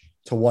change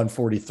to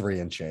 143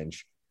 and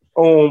change.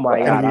 Oh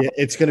my God.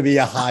 It's going to be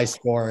a high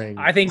scoring.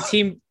 I think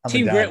Team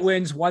Grit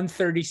wins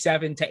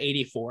 137 to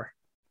 84.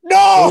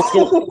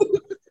 No.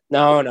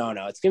 No.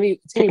 It's gonna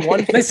be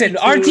 1. Listen,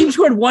 our team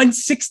scored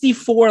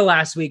 164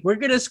 last week. We're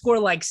gonna score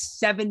like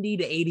 70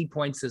 to 80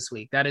 points this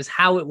week. That is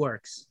how it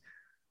works.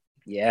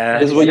 Yeah,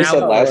 this is what you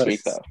said last week,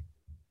 though.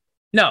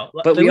 No,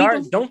 but we are.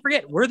 Don't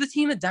forget, we're the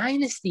team of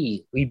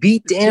Dynasty. We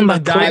beat Dan by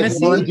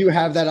Dynasty. Would you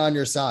have that on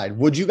your side?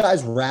 Would you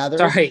guys rather?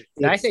 Sorry,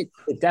 did I say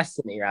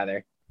Destiny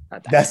rather?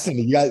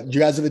 Destiny. You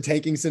guys are the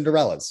taking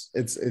Cinderellas.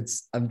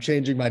 It's. I'm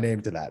changing my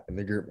name to that in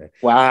the group.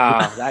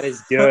 Wow, that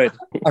is good.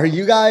 Are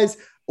you guys?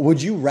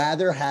 Would you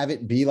rather have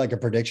it be like a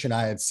prediction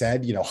I had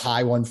said,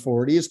 high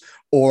 140s,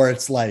 or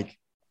it's like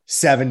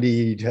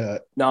 70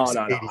 to no.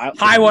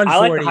 High 140s. I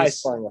like the high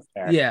scoring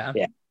affair. Yeah.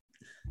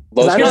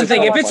 Here's the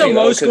thing: if it's a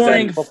low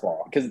scoring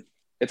football, because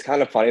it's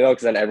kind of funny though,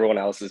 because then everyone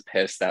else is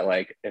pissed that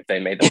like if they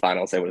made the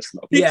finals, they would have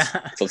smoked. Yeah.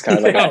 So it's kind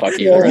of like a fuck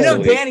you.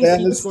 Danny's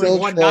team is scoring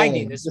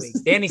 190 this week.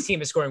 Danny's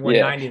team is scoring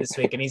 190 this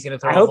week, and he's going to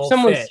throw a whole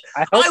fit.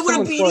 I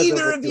wouldn't beat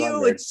either of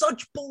you. It's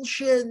such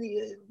bullshit.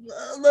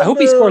 I hope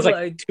he scores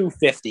like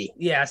 250.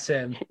 Yeah,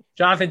 Sim.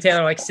 Jonathan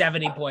Taylor, like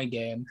 70-point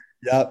game.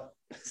 Yep.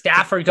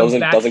 Stafford comes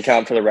back. Doesn't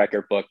count for the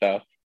record book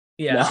though.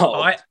 Yeah.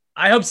 No.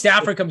 I hope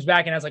Stafford comes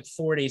back and has like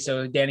 40,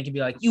 so Danny can be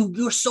like,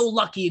 "You're so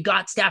lucky you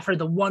got Stafford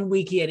the 1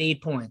 week he had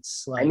 8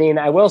 points." I mean,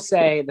 I will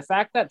say the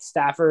fact that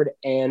Stafford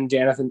and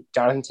Jonathan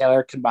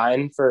Taylor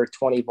combined for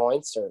 20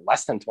 points or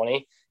less than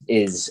 20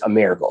 is a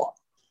miracle.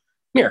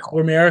 Miracle.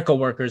 We're miracle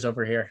workers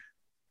over here.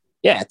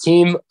 Yeah,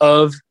 team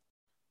of.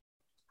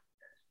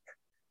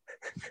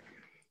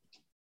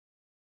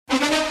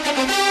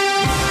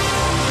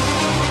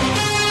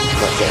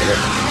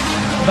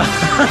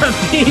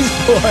 These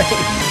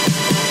boys.